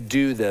way to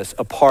do this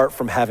apart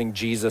from having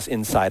Jesus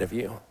inside of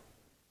you.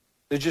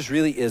 There just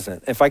really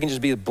isn't. If I can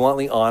just be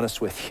bluntly honest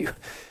with you,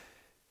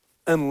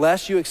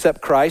 unless you accept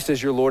Christ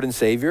as your Lord and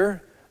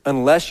Savior,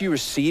 unless you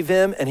receive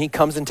him and he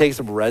comes and takes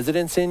up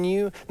residence in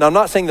you. Now, I'm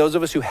not saying those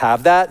of us who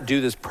have that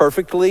do this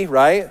perfectly,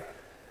 right? I'm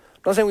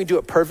not saying we do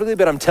it perfectly,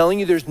 but I'm telling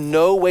you there's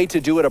no way to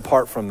do it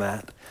apart from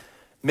that.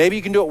 Maybe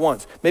you can do it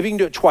once. Maybe you can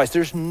do it twice.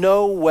 There's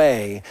no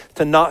way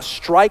to not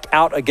strike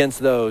out against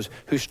those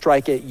who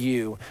strike at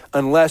you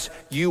unless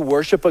you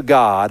worship a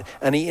God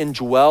and he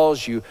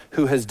indwells you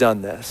who has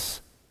done this,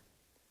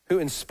 who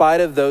in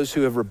spite of those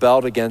who have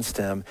rebelled against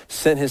him,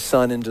 sent his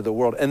son into the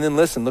world. And then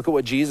listen, look at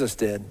what Jesus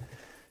did.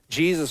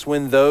 Jesus,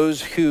 when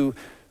those who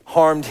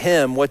harmed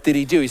him, what did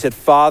he do? He said,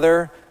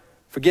 Father,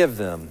 forgive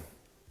them,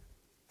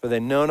 for they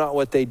know not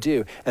what they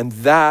do. And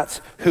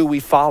that's who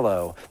we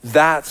follow.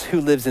 That's who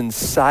lives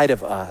inside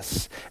of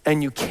us.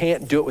 And you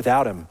can't do it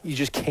without him. You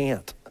just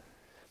can't.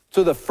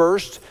 So the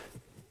first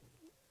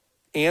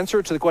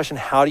answer to the question,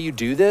 how do you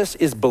do this,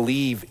 is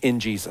believe in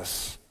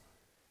Jesus.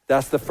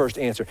 That's the first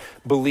answer.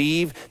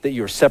 Believe that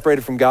you're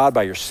separated from God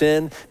by your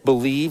sin.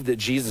 Believe that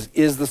Jesus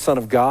is the Son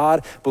of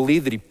God.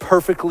 Believe that he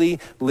perfectly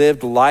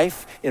lived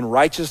life in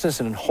righteousness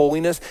and in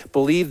holiness.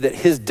 Believe that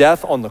his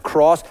death on the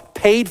cross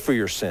paid for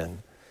your sin.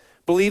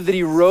 Believe that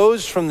he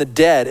rose from the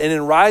dead, and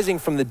in rising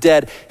from the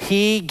dead,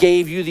 he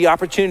gave you the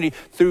opportunity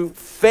through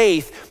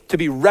faith to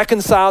be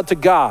reconciled to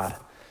God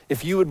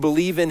if you would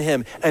believe in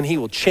him, and he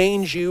will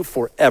change you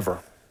forever.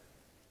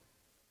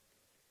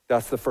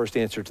 That's the first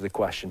answer to the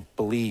question.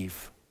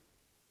 Believe.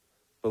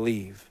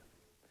 Believe.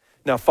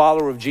 Now,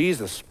 follower of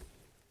Jesus,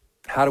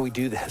 how do we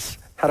do this?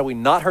 How do we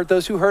not hurt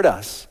those who hurt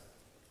us,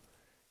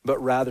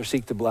 but rather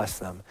seek to bless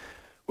them?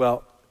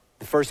 Well,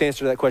 the first answer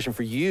to that question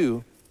for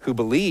you who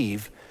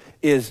believe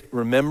is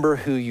remember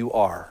who you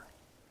are.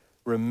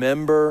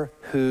 Remember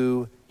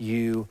who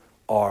you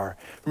are.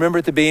 Remember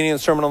at the beginning of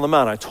the Sermon on the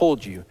Mount, I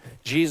told you,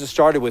 Jesus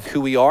started with who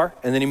we are,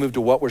 and then he moved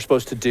to what we're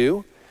supposed to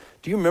do.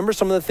 Do you remember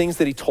some of the things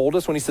that he told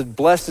us when he said,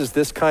 blessed is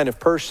this kind of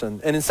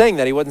person? And in saying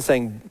that, he wasn't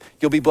saying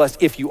you'll be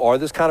blessed if you are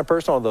this kind of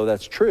person, although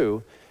that's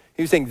true.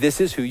 He was saying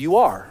this is who you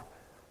are.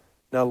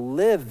 Now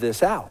live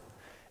this out.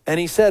 And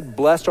he said,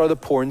 blessed are the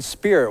poor in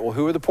spirit. Well,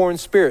 who are the poor in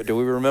spirit? Do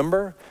we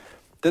remember?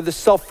 They're the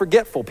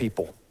self-forgetful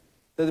people.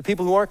 They're the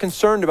people who aren't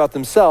concerned about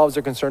themselves,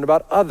 they're concerned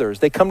about others.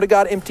 They come to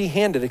God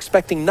empty-handed,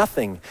 expecting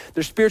nothing.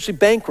 They're spiritually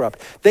bankrupt.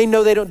 They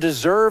know they don't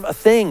deserve a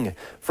thing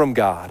from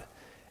God.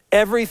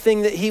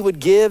 Everything that he would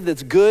give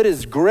that's good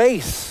is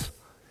grace.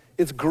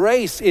 It's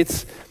grace.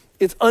 It's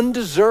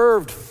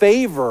undeserved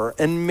favor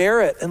and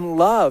merit and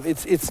love.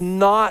 It's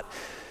not,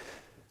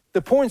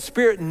 the poor in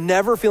spirit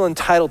never feel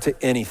entitled to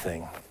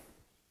anything.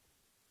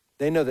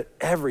 They know that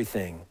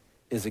everything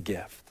is a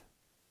gift.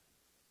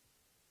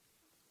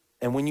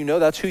 And when you know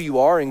that's who you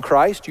are in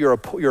Christ, you're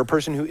a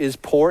person who is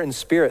poor in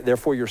spirit.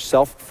 Therefore, you're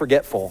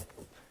self-forgetful.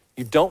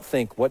 You don't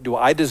think, what do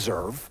I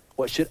deserve?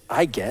 What should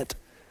I get?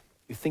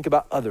 You think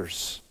about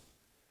others.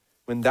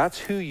 When that's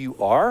who you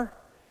are,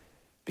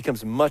 it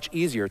becomes much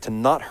easier to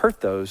not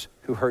hurt those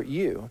who hurt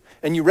you.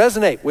 And you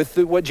resonate with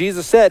what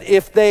Jesus said.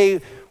 If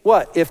they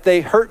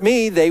hurt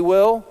me, they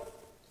will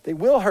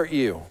hurt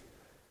you.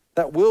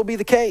 That will be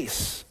the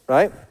case,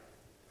 right?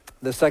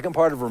 The second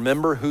part of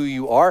remember who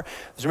you are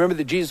is remember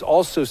that Jesus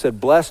also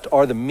said, blessed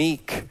are the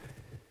meek.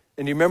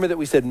 And you remember that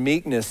we said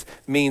meekness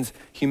means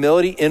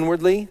humility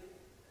inwardly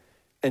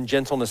and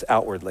gentleness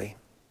outwardly.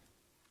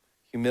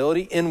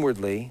 Humility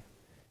inwardly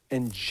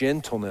and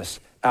gentleness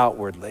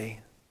outwardly.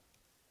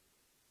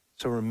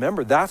 So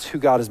remember, that's who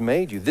God has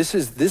made you. This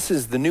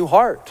is the new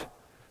heart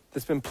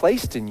that's been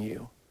placed in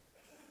you.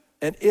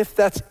 And if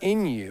that's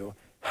in you,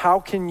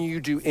 how can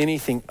you do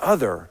anything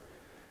other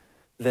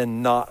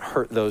than not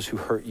hurt those who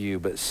hurt you,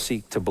 but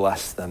seek to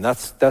bless them?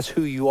 That's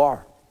who you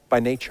are by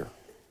nature.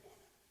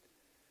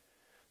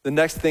 The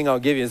next thing I'll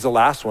give you is the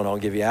last one I'll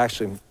give you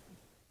actually.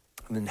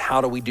 And then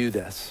how do we do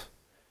this?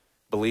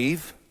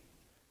 Believe.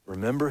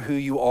 Remember who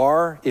you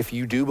are if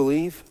you do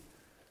believe.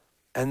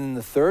 And then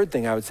the third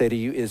thing I would say to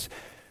you is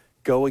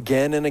go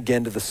again and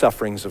again to the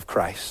sufferings of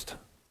Christ.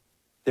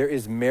 There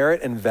is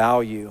merit and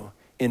value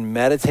in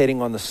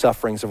meditating on the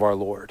sufferings of our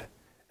Lord.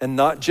 And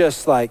not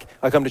just like,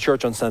 I come to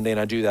church on Sunday and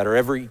I do that, or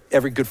every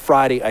Good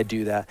Friday I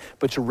do that,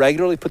 but to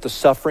regularly put the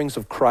sufferings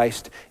of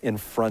Christ in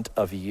front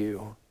of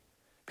you.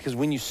 Because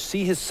when you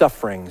see his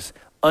sufferings,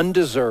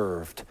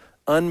 undeserved,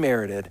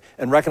 unmerited,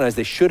 and recognize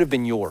they should have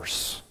been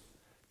yours,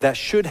 that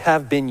should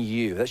have been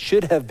you, that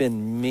should have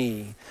been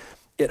me,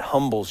 it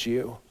humbles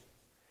you.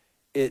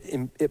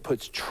 It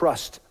puts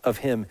trust of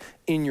him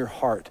in your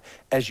heart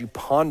as you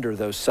ponder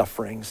those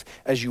sufferings,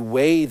 as you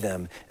weigh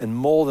them and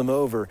mull them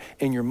over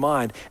in your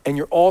mind. And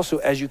you're also,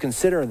 as you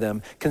consider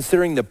them,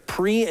 considering the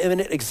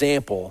preeminent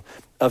example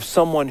of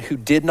someone who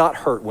did not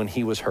hurt when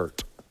he was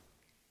hurt,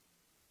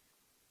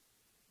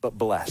 but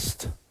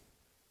blessed.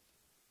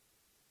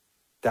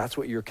 That's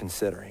what you're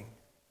considering.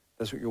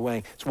 That's what you're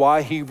weighing. It's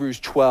why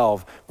Hebrews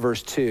 12,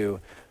 verse 2,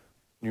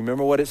 you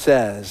remember what it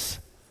says,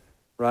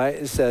 right?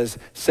 It says,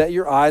 set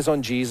your eyes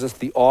on Jesus,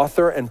 the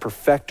author and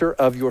perfecter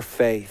of your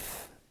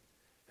faith,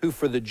 who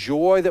for the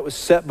joy that was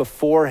set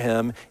before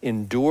him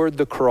endured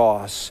the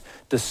cross,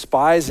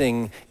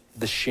 despising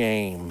the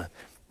shame.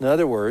 In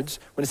other words,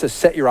 when it says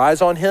set your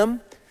eyes on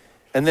him,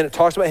 and then it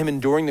talks about him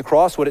enduring the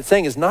cross, what it's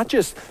saying is not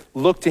just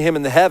look to him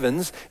in the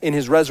heavens in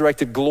his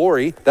resurrected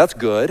glory, that's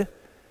good,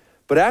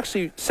 but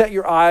actually set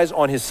your eyes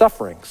on his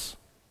sufferings.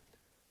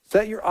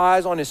 Set your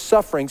eyes on his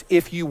sufferings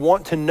if you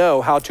want to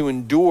know how to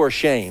endure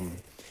shame.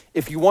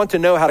 If you want to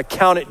know how to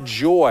count it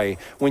joy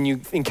when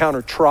you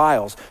encounter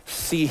trials,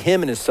 see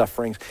him in his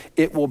sufferings.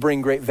 It will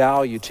bring great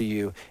value to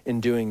you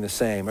in doing the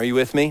same. Are you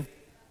with me?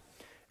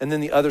 And then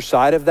the other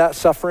side of that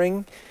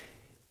suffering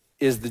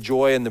is the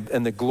joy and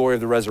the glory of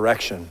the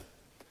resurrection.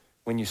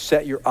 When you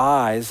set your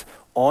eyes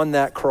on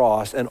that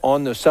cross and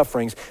on those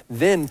sufferings,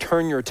 then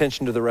turn your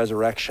attention to the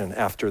resurrection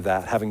after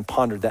that, having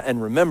pondered that.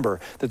 And remember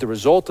that the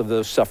result of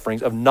those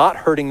sufferings, of not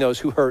hurting those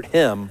who hurt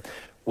him,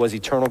 was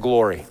eternal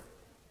glory.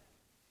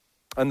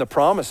 And the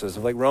promises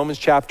of like Romans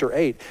chapter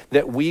 8,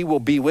 that we will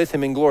be with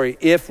him in glory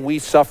if we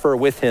suffer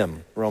with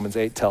him, Romans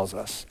 8 tells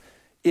us.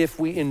 If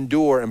we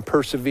endure and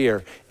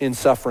persevere in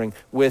suffering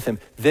with him,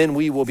 then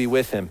we will be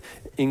with him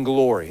in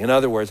glory. In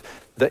other words,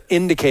 the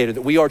indicator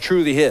that we are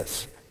truly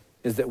his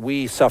is that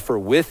we suffer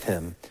with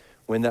him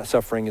when that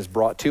suffering is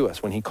brought to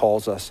us, when he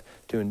calls us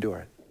to endure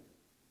it.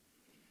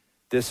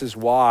 This is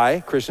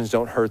why Christians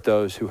don't hurt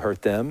those who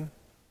hurt them,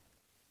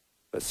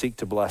 but seek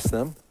to bless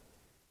them.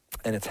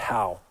 And it's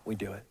how we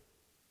do it.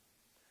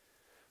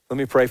 Let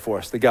me pray for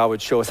us that God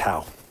would show us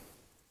how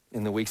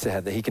in the weeks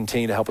ahead, that he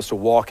continue to help us to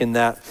walk in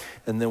that,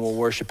 and then we'll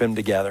worship him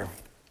together.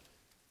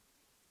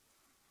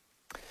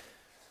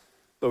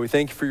 Lord, we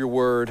thank you for your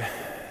word,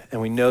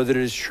 and we know that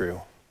it is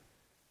true.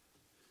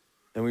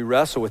 And we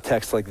wrestle with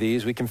texts like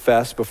these. We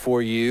confess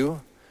before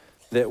you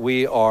that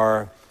we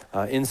are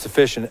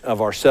insufficient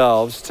of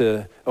ourselves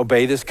to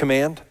obey this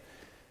command.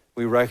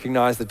 We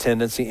recognize the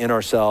tendency in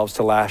ourselves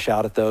to lash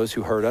out at those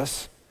who hurt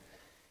us,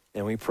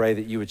 and we pray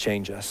that you would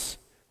change us.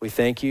 We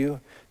thank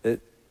you that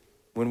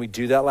when we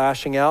do that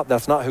lashing out,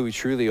 that's not who we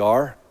truly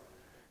are.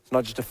 It's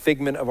not just a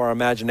figment of our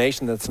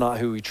imagination. That's not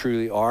who we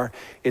truly are.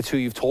 It's who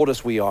you've told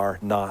us we are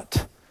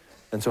not.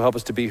 And so help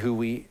us to be who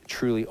we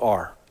truly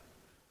are.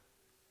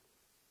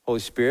 Holy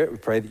Spirit, we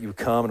pray that you would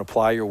come and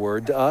apply your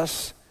word to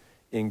us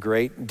in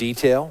great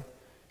detail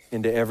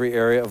into every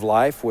area of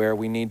life where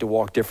we need to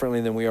walk differently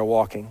than we are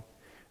walking,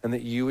 and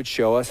that you would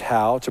show us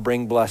how to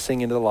bring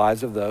blessing into the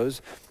lives of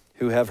those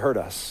who have hurt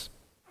us.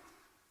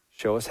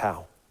 Show us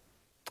how.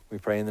 We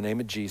pray in the name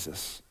of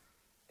Jesus.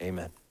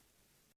 Amen.